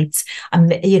of sites, so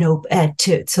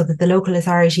that the local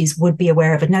authorities would be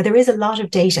aware of it. Now, there is a lot of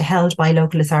data held by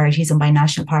local authorities and by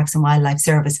National Parks and Wildlife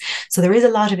Service. So there is a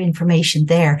lot of information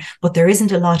there, but there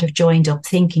isn't a lot of joined up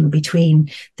thinking between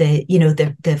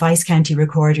the Vice County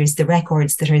recorders, the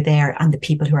records that are there, and the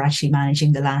people who are actually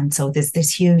managing the land. So there's a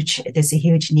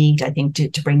huge need, I think,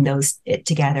 to bring those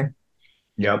together.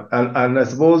 Yeah, and I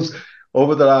suppose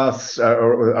over the last,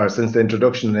 or since the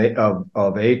introduction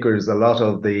of acres, a lot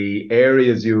of the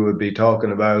areas you would be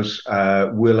talking about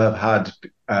will have had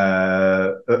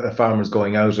farmers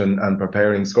going out and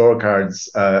preparing scorecards,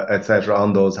 etc.,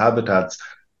 on those habitats,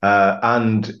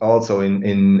 and also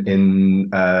in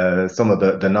some of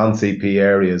the non-CP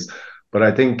areas. But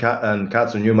I think, and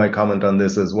Catherine, you might comment on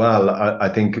this as well, I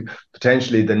think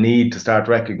potentially the need to start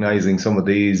recognising some of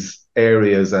these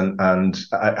areas and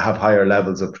have higher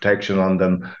levels of protection on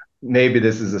them. Maybe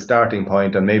this is a starting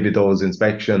point, and maybe those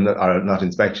inspections, or not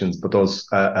inspections, but those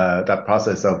that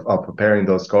process of preparing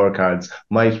those scorecards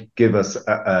might give us,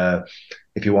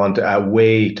 if you want, a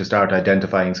way to start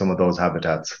identifying some of those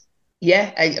habitats.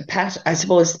 Yeah, Pat, I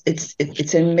suppose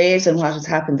it's amazing what has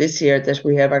happened this year, that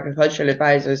we have agricultural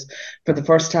advisors for the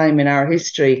first time in our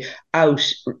history out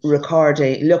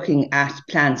recording, looking at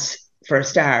plants for a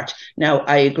start. Now,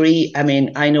 I agree. I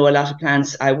mean, I know a lot of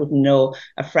plants. I wouldn't know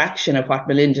a fraction of what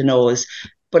Melinda knows,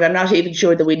 but I'm not even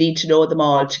sure that we need to know them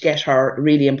all to get her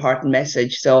really important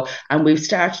message. So, and we've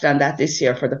started on that this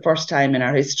year for the first time in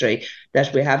our history,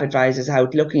 that we have advisors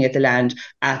out looking at the land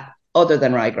at other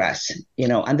than ryegrass,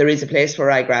 and there is a place for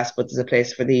ryegrass, but there's a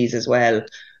place for these as well.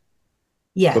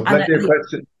 Yeah. So plenty of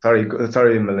questions.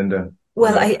 Sorry, Melinda.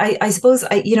 Well, I suppose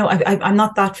I'm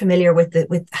not that familiar with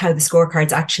how the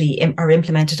scorecards actually are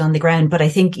implemented on the ground, but I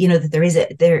think that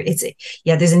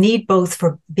there's a need both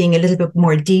for being a little bit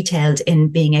more detailed in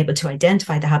being able to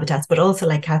identify the habitats, but also,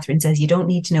 like Catherine says, you don't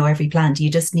need to know every plant. You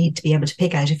just need to be able to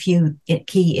pick out a few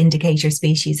key indicator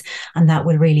species, and that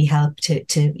will really help to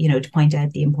point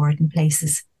out the important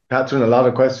places. Catherine, a lot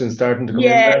of questions starting to come in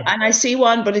Yeah, there. and I see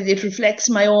one, but it reflects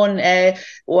my own.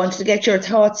 Wanted to get your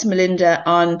thoughts, Melinda,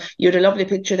 on you had a lovely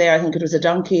picture there. I think it was a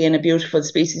donkey in a beautiful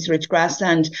species-rich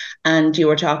grassland, and you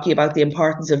were talking about the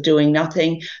importance of doing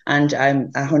nothing. And I'm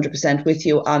 100% with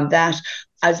you on that.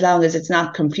 As long as it's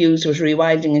not confused with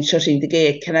rewilding and shutting the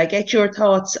gate, can I get your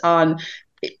thoughts on,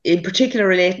 in particular,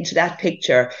 relating to that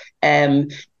picture?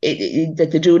 That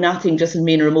the do nothing doesn't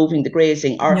mean removing the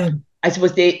grazing, or No. I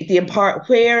suppose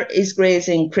where is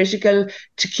grazing critical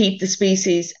to keep the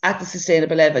species at the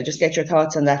sustainable level? Just get your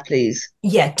thoughts on that, please.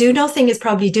 Yeah, do nothing is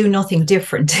probably do nothing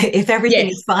different. If everything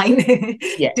Yes. is fine,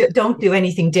 Yes. don't do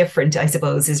anything different, I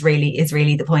suppose, is really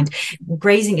the point.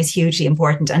 Grazing is hugely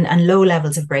important, and low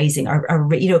levels of grazing are,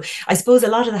 I suppose a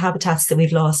lot of the habitats that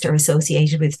we've lost are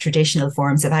associated with traditional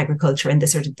forms of agriculture and the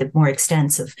sort of the more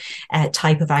extensive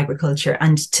type of agriculture.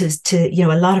 And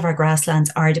a lot of our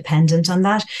grasslands are dependent on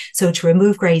that. So to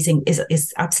remove grazing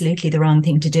is absolutely the wrong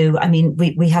thing to do. I mean,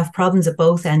 we have problems at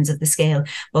both ends of the scale,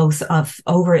 both of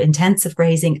over intensive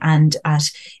grazing and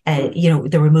at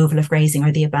the removal of grazing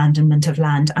or the abandonment of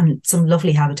land, and some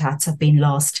lovely habitats have been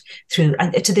lost through,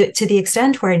 and to the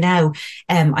extent where now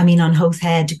on Howth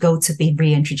Head goats have been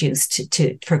reintroduced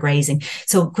for grazing.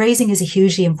 So grazing is a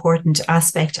hugely important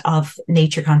aspect of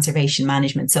nature conservation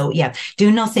management. So yeah,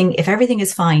 do nothing. If everything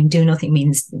is fine, do nothing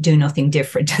means do nothing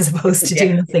different as opposed to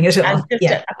do nothing at all. And just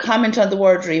a comment on the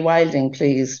word rewilding,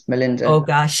 please, Melinda. Oh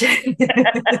gosh.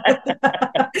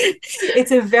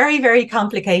 It's a very, very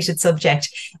complicated subject.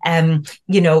 I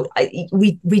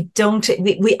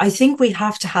think we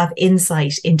have to have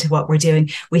insight into what we're doing.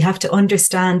 We have to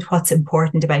understand what's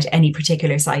important about any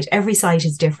particular site. Every site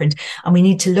is different, and we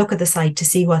need to look at the site to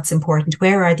see what's important.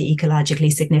 Where are the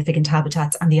ecologically significant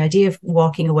habitats? And the idea of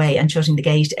walking away and shutting the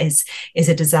gate is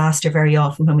a disaster very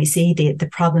often when we see the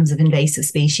problems of invasive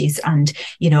species and,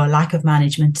 a lack of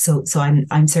management. So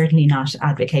I'm certainly not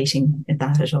advocating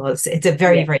that at all. It's a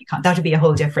very, very, that would be a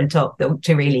whole different talk though,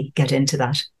 to really get into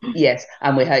that. Yes,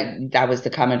 and that was the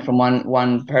comment from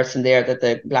one person there, that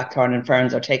the blackthorn and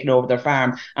ferns are taking over their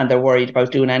farm and they're worried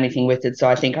about doing anything with it. So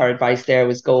I think our advice there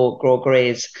was grow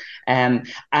graze.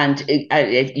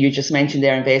 You just mentioned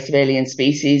there invasive alien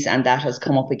species, and that has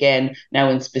come up again now,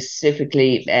 and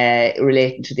specifically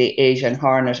relating to the Asian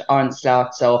hornet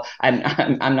onslaught. So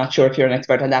I'm not sure if you're an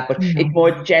expert on that, but No. it's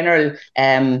more general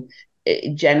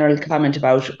comment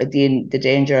about the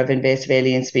danger of invasive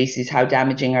alien species. How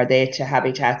damaging are they to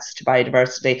habitats, to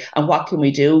biodiversity, and what can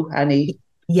we do, Annie?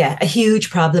 Yeah, a huge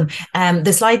problem.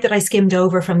 The slide that I skimmed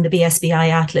over from the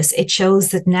BSBI Atlas, it shows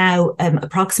that now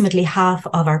approximately half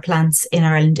of our plants in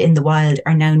Ireland in the wild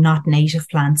are now not native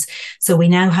plants. So we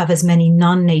now have as many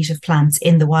non-native plants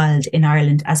in the wild in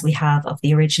Ireland as we have of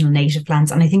the original native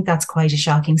plants. And I think that's quite a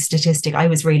shocking statistic. I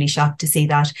was really shocked to see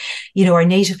that. Our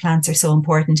native plants are so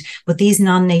important, but these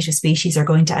non-native species are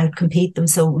going to outcompete them.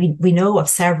 So we know of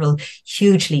several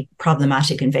hugely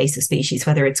problematic invasive species,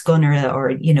 whether it's Gunnera or,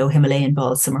 Himalayan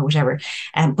balsam or whatever.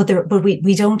 But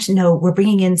we don't know. We're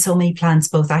bringing in so many plants,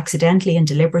 both accidentally and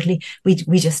deliberately.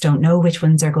 We just don't know which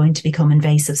ones are going to become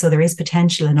invasive. So there is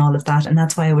potential in all of that. And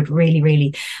that's why I would really,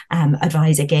 really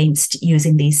advise against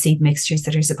using these seed mixtures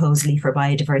that are supposedly for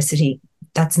biodiversity.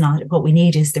 That's not what we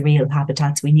need. Is the real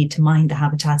habitats. We need to mind the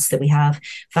habitats that we have,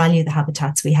 value the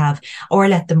habitats we have, or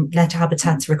let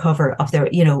habitats recover of their,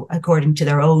 according to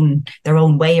their own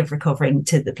way of recovering,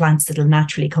 to the plants that will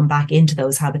naturally come back into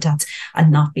those habitats,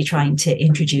 and not be trying to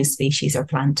introduce species or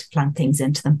plant things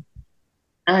into them.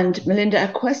 And Melinda,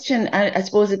 a question, I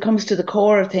suppose it comes to the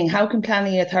core of thing. How can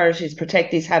planning authorities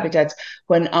protect these habitats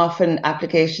when often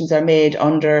applications are made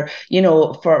under,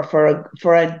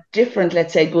 for a different,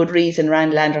 let's say, good reason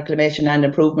around land reclamation, land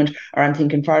improvement, or I'm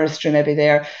thinking forestry maybe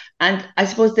there. And I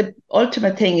suppose the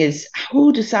ultimate thing is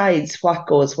who decides what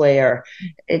goes where?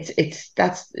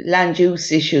 That's land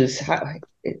use issues.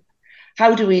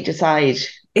 How do we decide?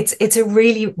 It's a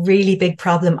really, really big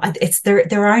problem.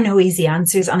 There are no easy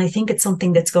answers. And I think it's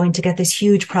something that's going to get this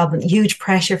huge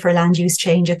pressure for land use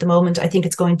change at the moment. I think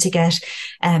it's going to get,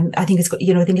 I think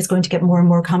it's going to get more and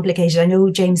more complicated. I know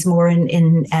James Moore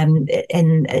in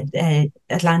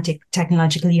Atlantic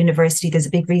Technological University, there's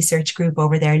a big research group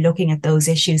over there looking at those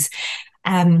issues.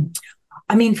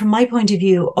 From my point of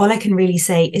view, all I can really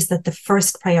say is that the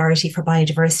first priority for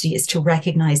biodiversity is to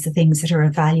recognise the things that are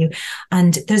of value.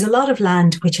 And there's a lot of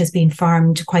land which has been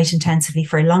farmed quite intensively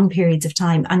for long periods of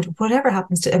time. And whatever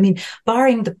happens to,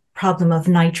 barring problem of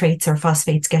nitrates or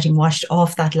phosphates getting washed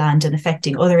off that land and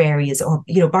affecting other areas, or,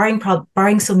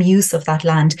 barring some use of that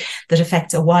land that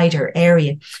affects a wider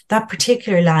area, that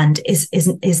particular land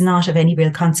is not of any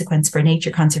real consequence for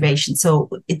nature conservation. So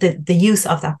the use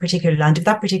of that particular land, if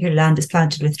that particular land is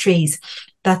planted with trees,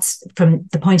 that's, from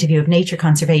the point of view of nature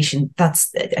conservation,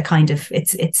 that's a kind of,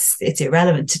 it's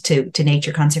irrelevant to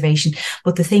nature conservation.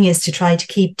 But the thing is to try to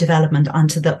keep development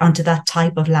onto that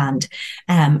type of land,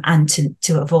 and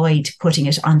to avoid putting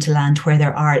it onto land where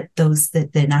there are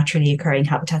the naturally occurring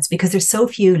habitats, because there's so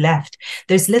few left.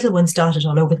 There's little ones dotted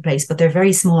all over the place, but they're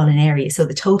very small in area. So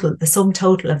the sum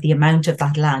total of the amount of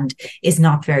that land is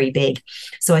not very big.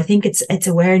 So I think it's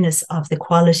awareness of the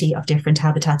quality of different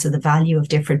habitats, of the value of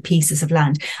different pieces of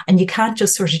land. And you can't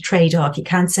just sort of trade off. You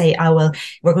can't say, well,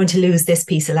 we're going to lose this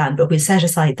piece of land, but we'll set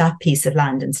aside that piece of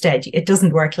land instead. It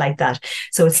doesn't work like that.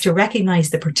 So it's to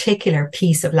recognize the particular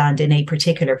piece of land in a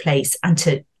particular place and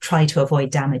to try to avoid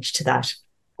damage to that.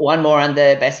 One more on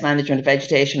the best management of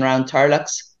vegetation around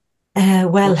turloughs.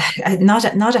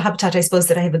 Not a habitat, I suppose,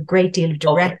 that I have a great deal of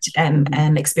direct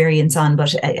experience on.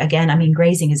 But again, I mean,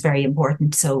 grazing is very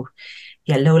important. So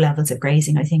yeah, low levels of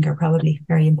grazing, I think, are probably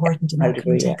very important in that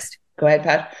context. Yeah. Go ahead,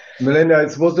 Pat. Melinda, I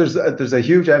suppose there's a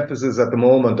huge emphasis at the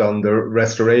moment on the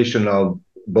restoration of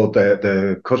both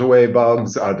the cutaway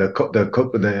bogs, or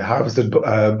the harvested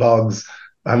bogs,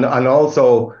 and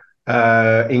also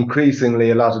increasingly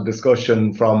a lot of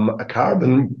discussion from a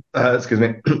carbon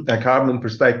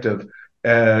perspective,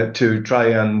 to try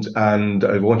and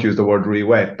I won't use the word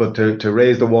re-wet, but to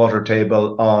raise the water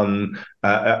table on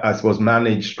I suppose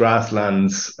managed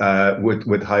grasslands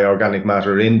with high organic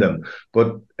matter in them.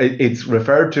 But it's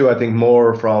referred to, I think,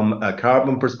 more from a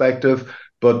carbon perspective.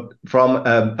 But from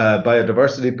a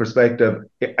biodiversity perspective,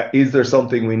 is there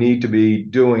something we need to be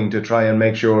doing to try and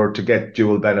make sure to get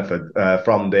dual benefit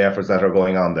from the efforts that are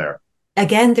going on there?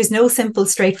 Again, there's no simple,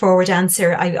 straightforward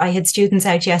answer. I had students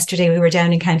out yesterday. We were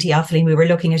down in County Offaly. We were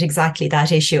looking at exactly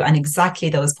that issue, and exactly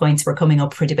those points were coming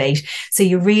up for debate. So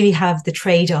you really have the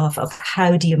trade-off of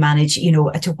how do you manage,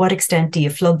 to what extent do you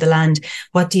flood the land?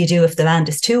 What do you do if the land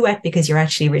is too wet, because you're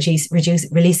actually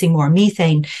releasing more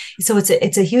methane? So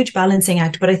it's a huge balancing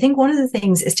act. But I think one of the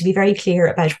things is to be very clear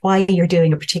about why you're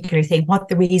doing a particular thing, what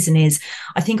the reason is.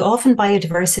 I think often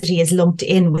biodiversity is lumped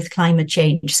in with climate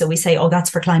change. So we say, oh, that's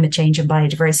for climate change and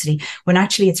biodiversity, when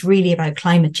actually it's really about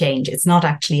climate change. It's not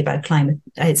actually about climate.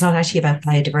 It's not actually about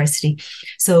biodiversity.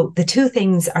 So the two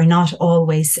things are not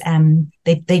always,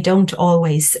 they don't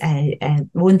always,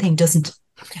 one thing doesn't,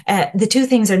 the two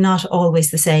things are not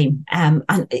always the same.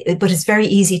 But it's very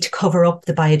easy to cover up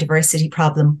the biodiversity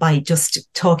problem by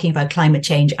just talking about climate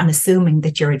change and assuming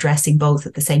that you're addressing both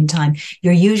at the same time.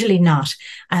 You're usually not.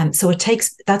 So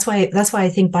that's why I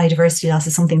think biodiversity loss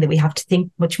is something that we have to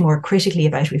think much more critically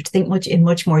about. We have to think in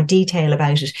much more detail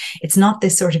about it. It's not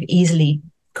this sort of easily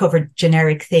covered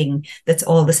generic thing that's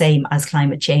all the same as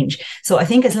climate change. So I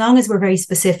think as long as we're very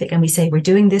specific and we say we're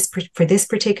doing this for this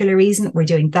particular reason, we're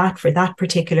doing that for that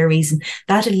particular reason,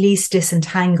 that at least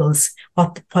disentangles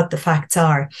what the facts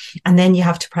are. And then you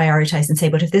have to prioritize and say,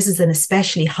 but if this is an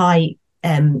especially high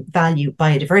value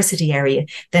biodiversity area,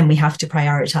 then we have to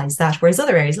prioritize that. Whereas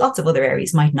other areas, lots of other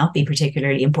areas might not be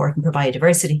particularly important for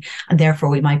biodiversity, and therefore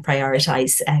we might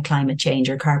prioritize climate change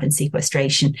or carbon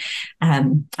sequestration.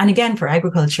 And again, for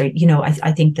agriculture,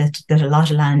 I think that a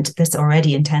lot of land that's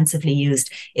already intensively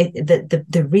used,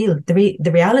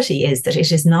 the reality is that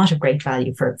it is not of great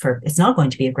value for it's not going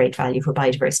to be of great value for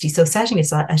biodiversity. So setting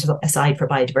aside for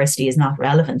biodiversity is not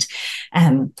relevant.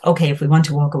 Okay, if we want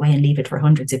to walk away and leave it for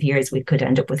hundreds of years, we could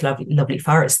end up with lovely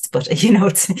forests, but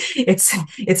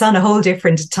it's on a whole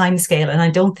different time scale, and I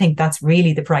don't think that's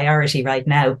really the priority right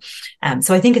now.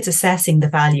 So I think it's assessing the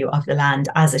value of the land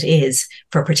as it is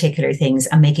for particular things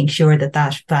and making sure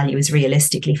that value is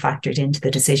realistically factored into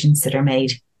the decisions that are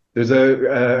made. There's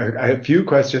a few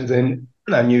questions in,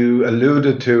 and you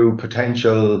alluded to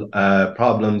potential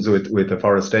problems with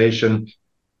afforestation.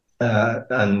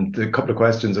 And a couple of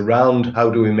questions around how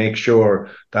do we make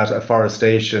sure that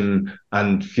afforestation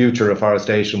and future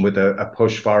afforestation with a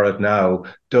push for it now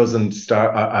doesn't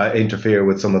start interfere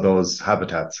with some of those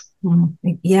habitats?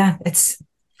 Yeah,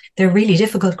 they're really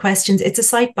difficult questions. It's a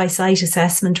site-by-site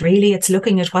assessment, really. It's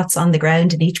looking at what's on the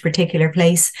ground in each particular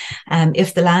place.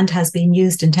 If the land has been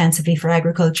used intensively for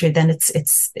agriculture, then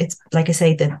it's like I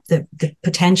say, the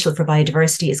potential for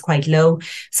biodiversity is quite low.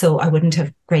 So I wouldn't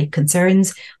have great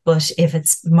concerns. But if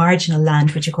it's marginal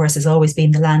land, which of course has always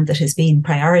been the land that has been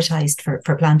prioritised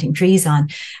for planting trees on,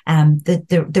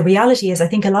 the reality is I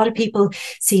think a lot of people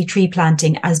see tree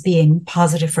planting as being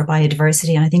positive for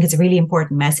biodiversity. And I think it's a really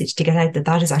important message to get out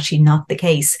that is actually actually not the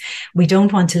case. We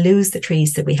don't want to lose the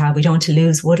trees that we have. We don't want to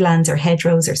lose woodlands or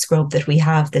hedgerows or scrub that we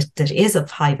have that is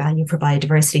of high value for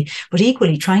biodiversity. But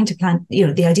equally, trying to plant,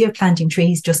 the idea of planting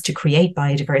trees just to create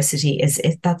biodiversity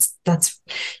that's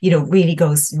really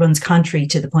runs contrary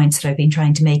to the points that I've been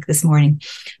trying to make this morning.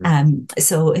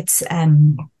 So it's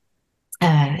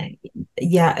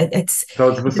it's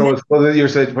so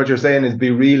what you're saying is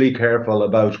be really careful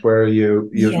about where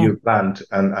you plant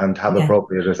and have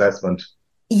appropriate assessment.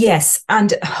 Yes,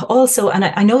 and also, and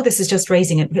I know this is just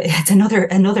raising it's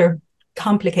another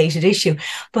complicated issue,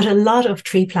 but a lot of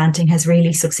tree planting has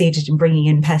really succeeded in bringing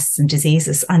in pests and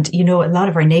diseases. And, a lot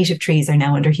of our native trees are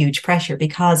now under huge pressure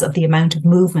because of the amount of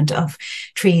movement of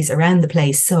trees around the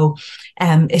place. So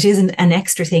it is an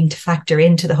extra thing to factor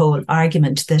into the whole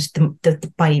argument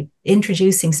that by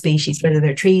introducing species, whether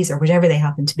they're trees or whatever they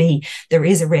happen to be, there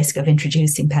is a risk of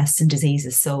introducing pests and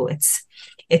diseases. So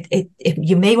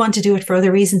you may want to do it for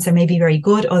other reasons. There may be very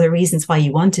good other reasons why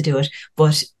you want to do it,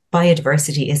 but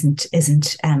biodiversity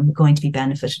isn't going to be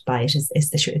benefited by it, is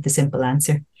the simple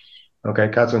answer. Okay,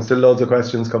 Catherine, still loads of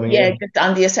questions coming in. Yeah, just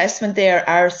on the assessment there,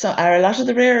 are a lot of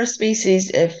the rarer species,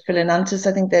 Philananthus,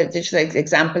 I think the digital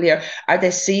example here, are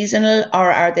they seasonal or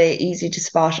are they easy to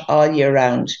spot all year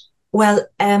round? Well,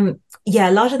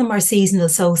 a lot of them are seasonal.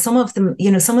 So some of them,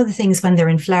 some of the things when they're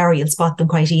in flower, you'll spot them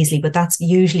quite easily, but that's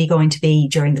usually going to be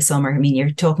during the summer. I mean, you're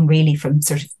talking really from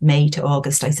sort of May to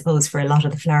August, I suppose, for a lot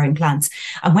of the flowering plants.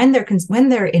 And when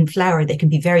they're in flower, they can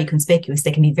be very conspicuous.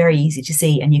 They can be very easy to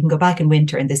see, and you can go back in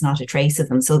winter and there's not a trace of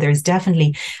them. So there's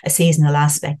definitely a seasonal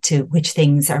aspect to which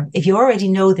things are. If you already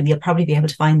know them, you'll probably be able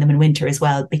to find them in winter as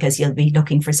well, because you'll be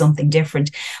looking for something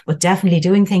different. But definitely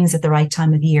doing things at the right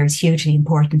time of year is hugely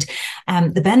important.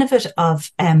 The benefit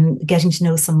of getting to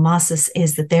know some mosses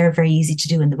is that they're very easy to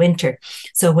do in the winter.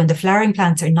 So when the flowering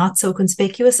plants are not so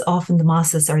conspicuous, often the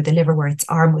mosses or the liverworts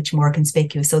are much more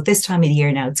conspicuous. So this time of the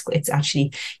year now, it's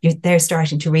actually, they're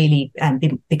starting to really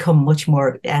become much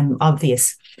more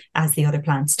obvious as the other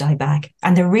plants die back.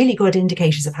 And they're really good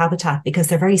indicators of habitat because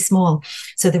they're very small.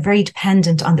 So they're very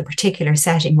dependent on the particular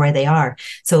setting where they are.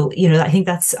 So, I think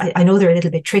I know they're a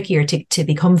little bit trickier to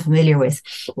become familiar with,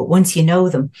 but once you know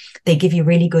them, they give you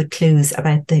really good clues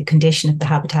about the condition of the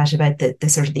habitat, about the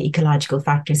sort of the ecological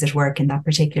factors at work in that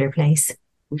particular place.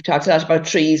 We've talked a lot about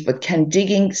trees, but can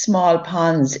digging small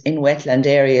ponds in wetland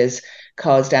areas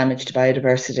cause damage to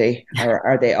biodiversity, or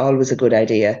are they always a good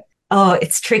idea? Oh,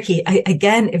 it's tricky.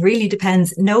 Again, it really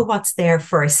depends. Know what's there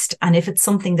first. And if it's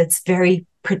something that's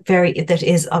that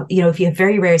is, if you have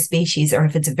very rare species, or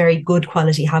if it's a very good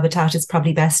quality habitat, it's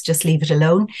probably best just leave it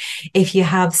alone. If you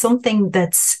have something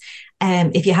that's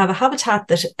if you have a habitat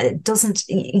that doesn't,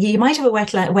 you might have a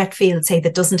wet field, say,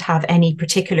 that doesn't have any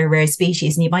particular rare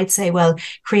species, and you might say, well,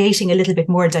 creating a little bit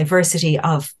more diversity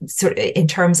of sort of, in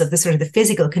terms of the sort of the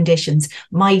physical conditions,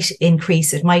 might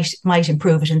increase it, might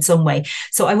improve it in some way.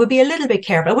 So I would be a little bit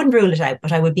careful. I wouldn't rule it out,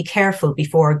 but I would be careful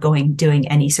before doing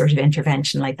any sort of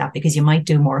intervention like that, because you might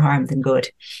do more harm than good.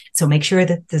 So make sure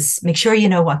you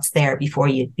know what's there before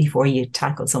you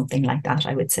tackle something like that,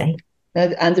 I would say.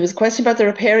 And there was a question about the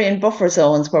riparian buffer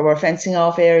zones, where we're fencing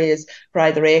off areas for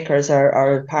either acres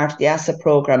or part of the ASSA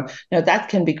programme. Now, that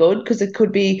can be good because it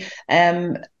could be,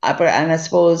 and I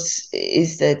suppose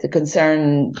is the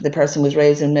concern the person was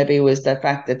raising maybe was the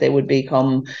fact that they would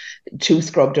become too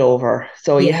scrubbed over.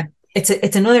 So yeah.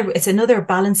 It's another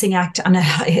balancing act, and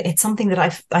it's something that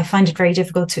I find it very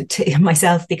difficult to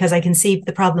myself, because I can see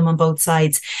the problem on both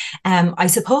sides. I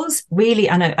suppose really,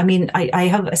 and I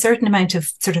have a certain amount of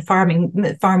sort of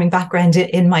farming background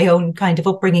in my own kind of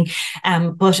upbringing,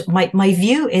 but my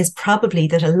view is probably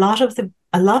that a lot of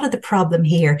the problem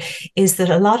here is that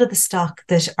a lot of the stock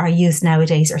that are used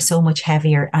nowadays are so much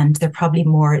heavier, and they're probably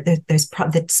more,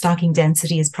 the stocking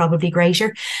density is probably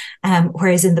greater.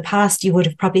 Whereas in the past, you would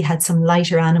have probably had some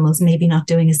lighter animals, maybe not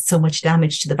doing so much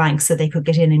damage to the banks, so they could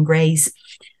get in and graze.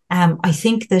 I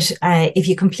think that if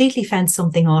you completely fence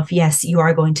something off, yes, you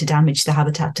are going to damage the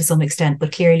habitat to some extent.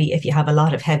 But clearly, if you have a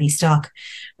lot of heavy stock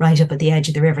right up at the edge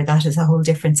of the river, that is a whole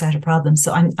different set of problems.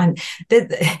 So when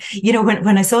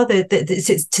I saw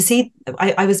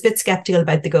I was a bit skeptical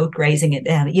about the goat grazing.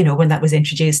 When that was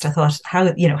introduced, I thought, how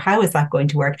is that going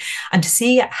to work? And to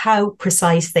see how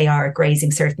precise they are at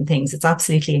grazing certain things, it's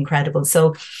absolutely incredible.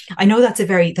 So I know that's a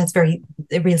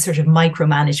real sort of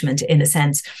micromanagement in a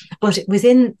sense, but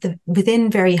within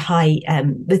within very high,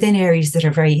 within areas that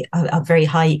are of very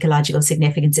high ecological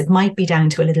significance, it might be down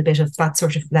to a little bit of that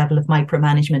sort of level of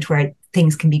micromanagement where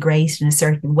things can be grazed in a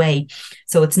certain way.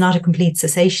 So it's not a complete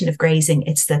cessation of grazing.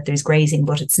 It's that there's grazing,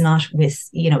 but it's not with,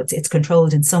 it's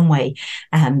controlled in some way,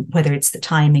 whether it's the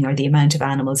timing or the amount of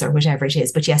animals or whatever it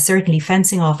is. But yes, certainly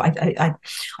fencing off.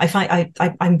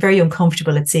 I'm very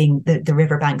uncomfortable at seeing the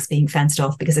riverbanks being fenced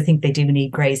off, because I think they do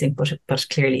need grazing, but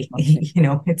clearly,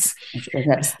 it's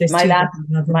my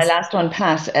last one,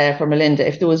 Pat, for Melinda.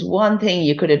 If there was one thing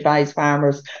you could advise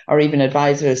farmers or even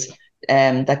advisors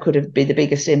that could be the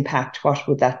biggest impact, what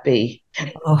would that be?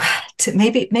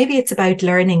 Maybe it's about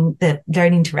learning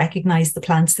to recognize the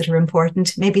plants that are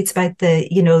important. Maybe it's about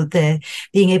the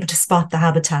being able to spot the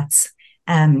habitats.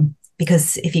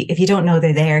 Because if you don't know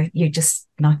they're there, you're just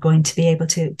not going to be able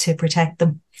to protect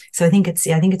them. So I think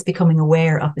it's becoming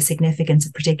aware of the significance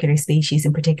of particular species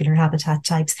and particular habitat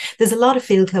types. There's a lot of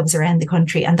field clubs around the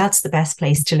country, and that's the best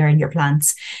place to learn your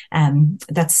plants.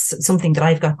 That's something that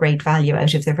I've got great value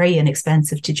out of. They're very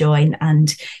inexpensive to join,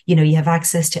 and you have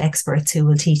access to experts who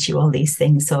will teach you all these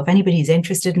things. So if anybody's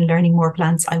interested in learning more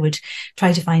plants, I would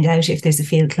try to find out if there's a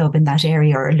field club in that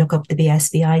area, or look up the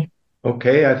BSBI.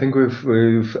 Okay, I think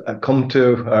we've come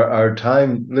to our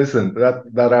time. Listen,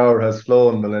 that hour has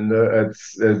flown, Melinda.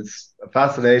 It's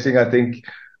fascinating. I think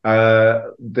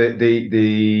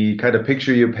the kind of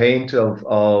picture you paint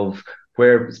of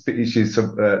where species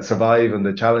survive and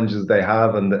the challenges they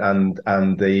have and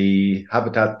the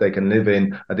habitat they can live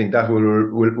in, I think that will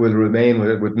remain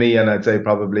with me, and I'd say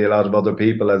probably a lot of other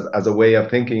people, as a way of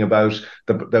thinking about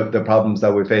the problems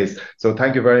that we face. So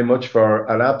thank you very much for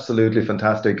an absolutely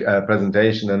fantastic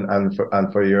presentation and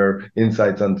for your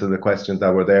insights onto the questions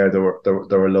that were there.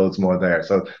 There were loads more there.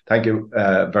 So thank you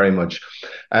very much.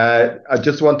 I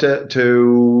just want to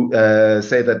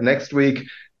say that next week,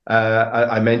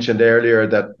 I mentioned earlier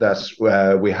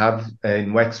that we have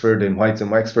in Wexford, in Whites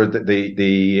and Wexford,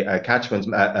 the Catchment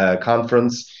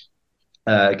Conference,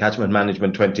 Catchment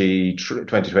Management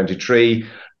 2023.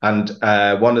 And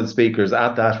one of the speakers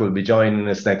at that will be joining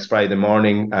us next Friday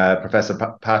morning, Professor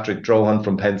Patrick Drohan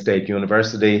from Penn State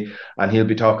University, and he'll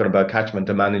be talking about catchment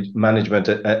and management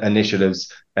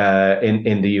initiatives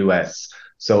in the US.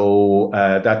 So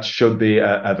that should be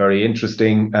a very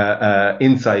interesting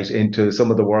insight into some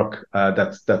of the work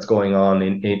that's going on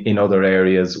in other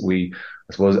areas. We,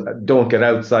 I suppose, don't get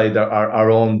outside our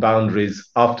own boundaries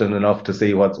often enough to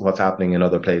see what's happening in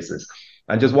other places.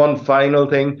 And just one final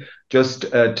thing, just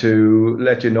to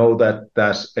let you know that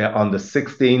on the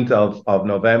 16th of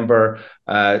November,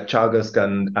 Teagasc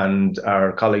and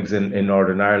our colleagues in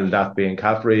Northern Ireland, Athy and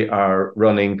Caffrey, are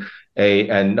running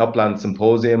an upland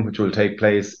symposium, which will take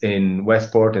place in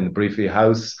Westport in the Briefly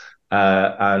House.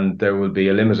 And there will be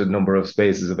a limited number of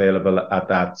spaces available at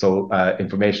that. So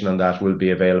information on that will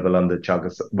be available on the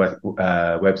Teagasc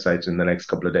website in the next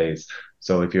couple of days.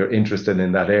 So if you're interested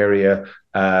in that area,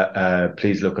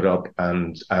 please look it up,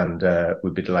 and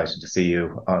we'd be delighted to see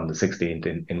you on the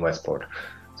 16th in Westport.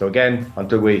 So again,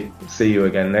 until we see you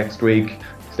again next week,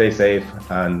 stay safe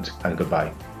and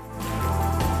goodbye.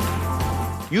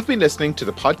 You've been listening to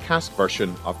the podcast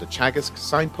version of the Teagasc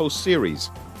Signpost series,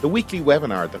 the weekly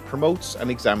webinar that promotes and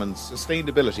examines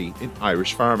sustainability in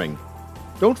Irish farming.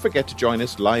 Don't forget to join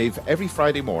us live every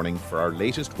Friday morning for our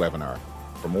latest webinar.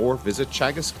 For more, visit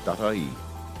teagasc.ie.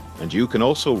 And you can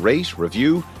also rate,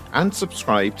 review and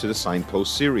subscribe to the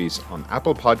Signpost series on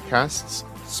Apple Podcasts,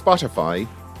 Spotify,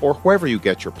 or wherever you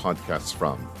get your podcasts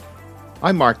from.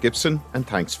 I'm Mark Gibson, and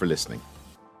thanks for listening.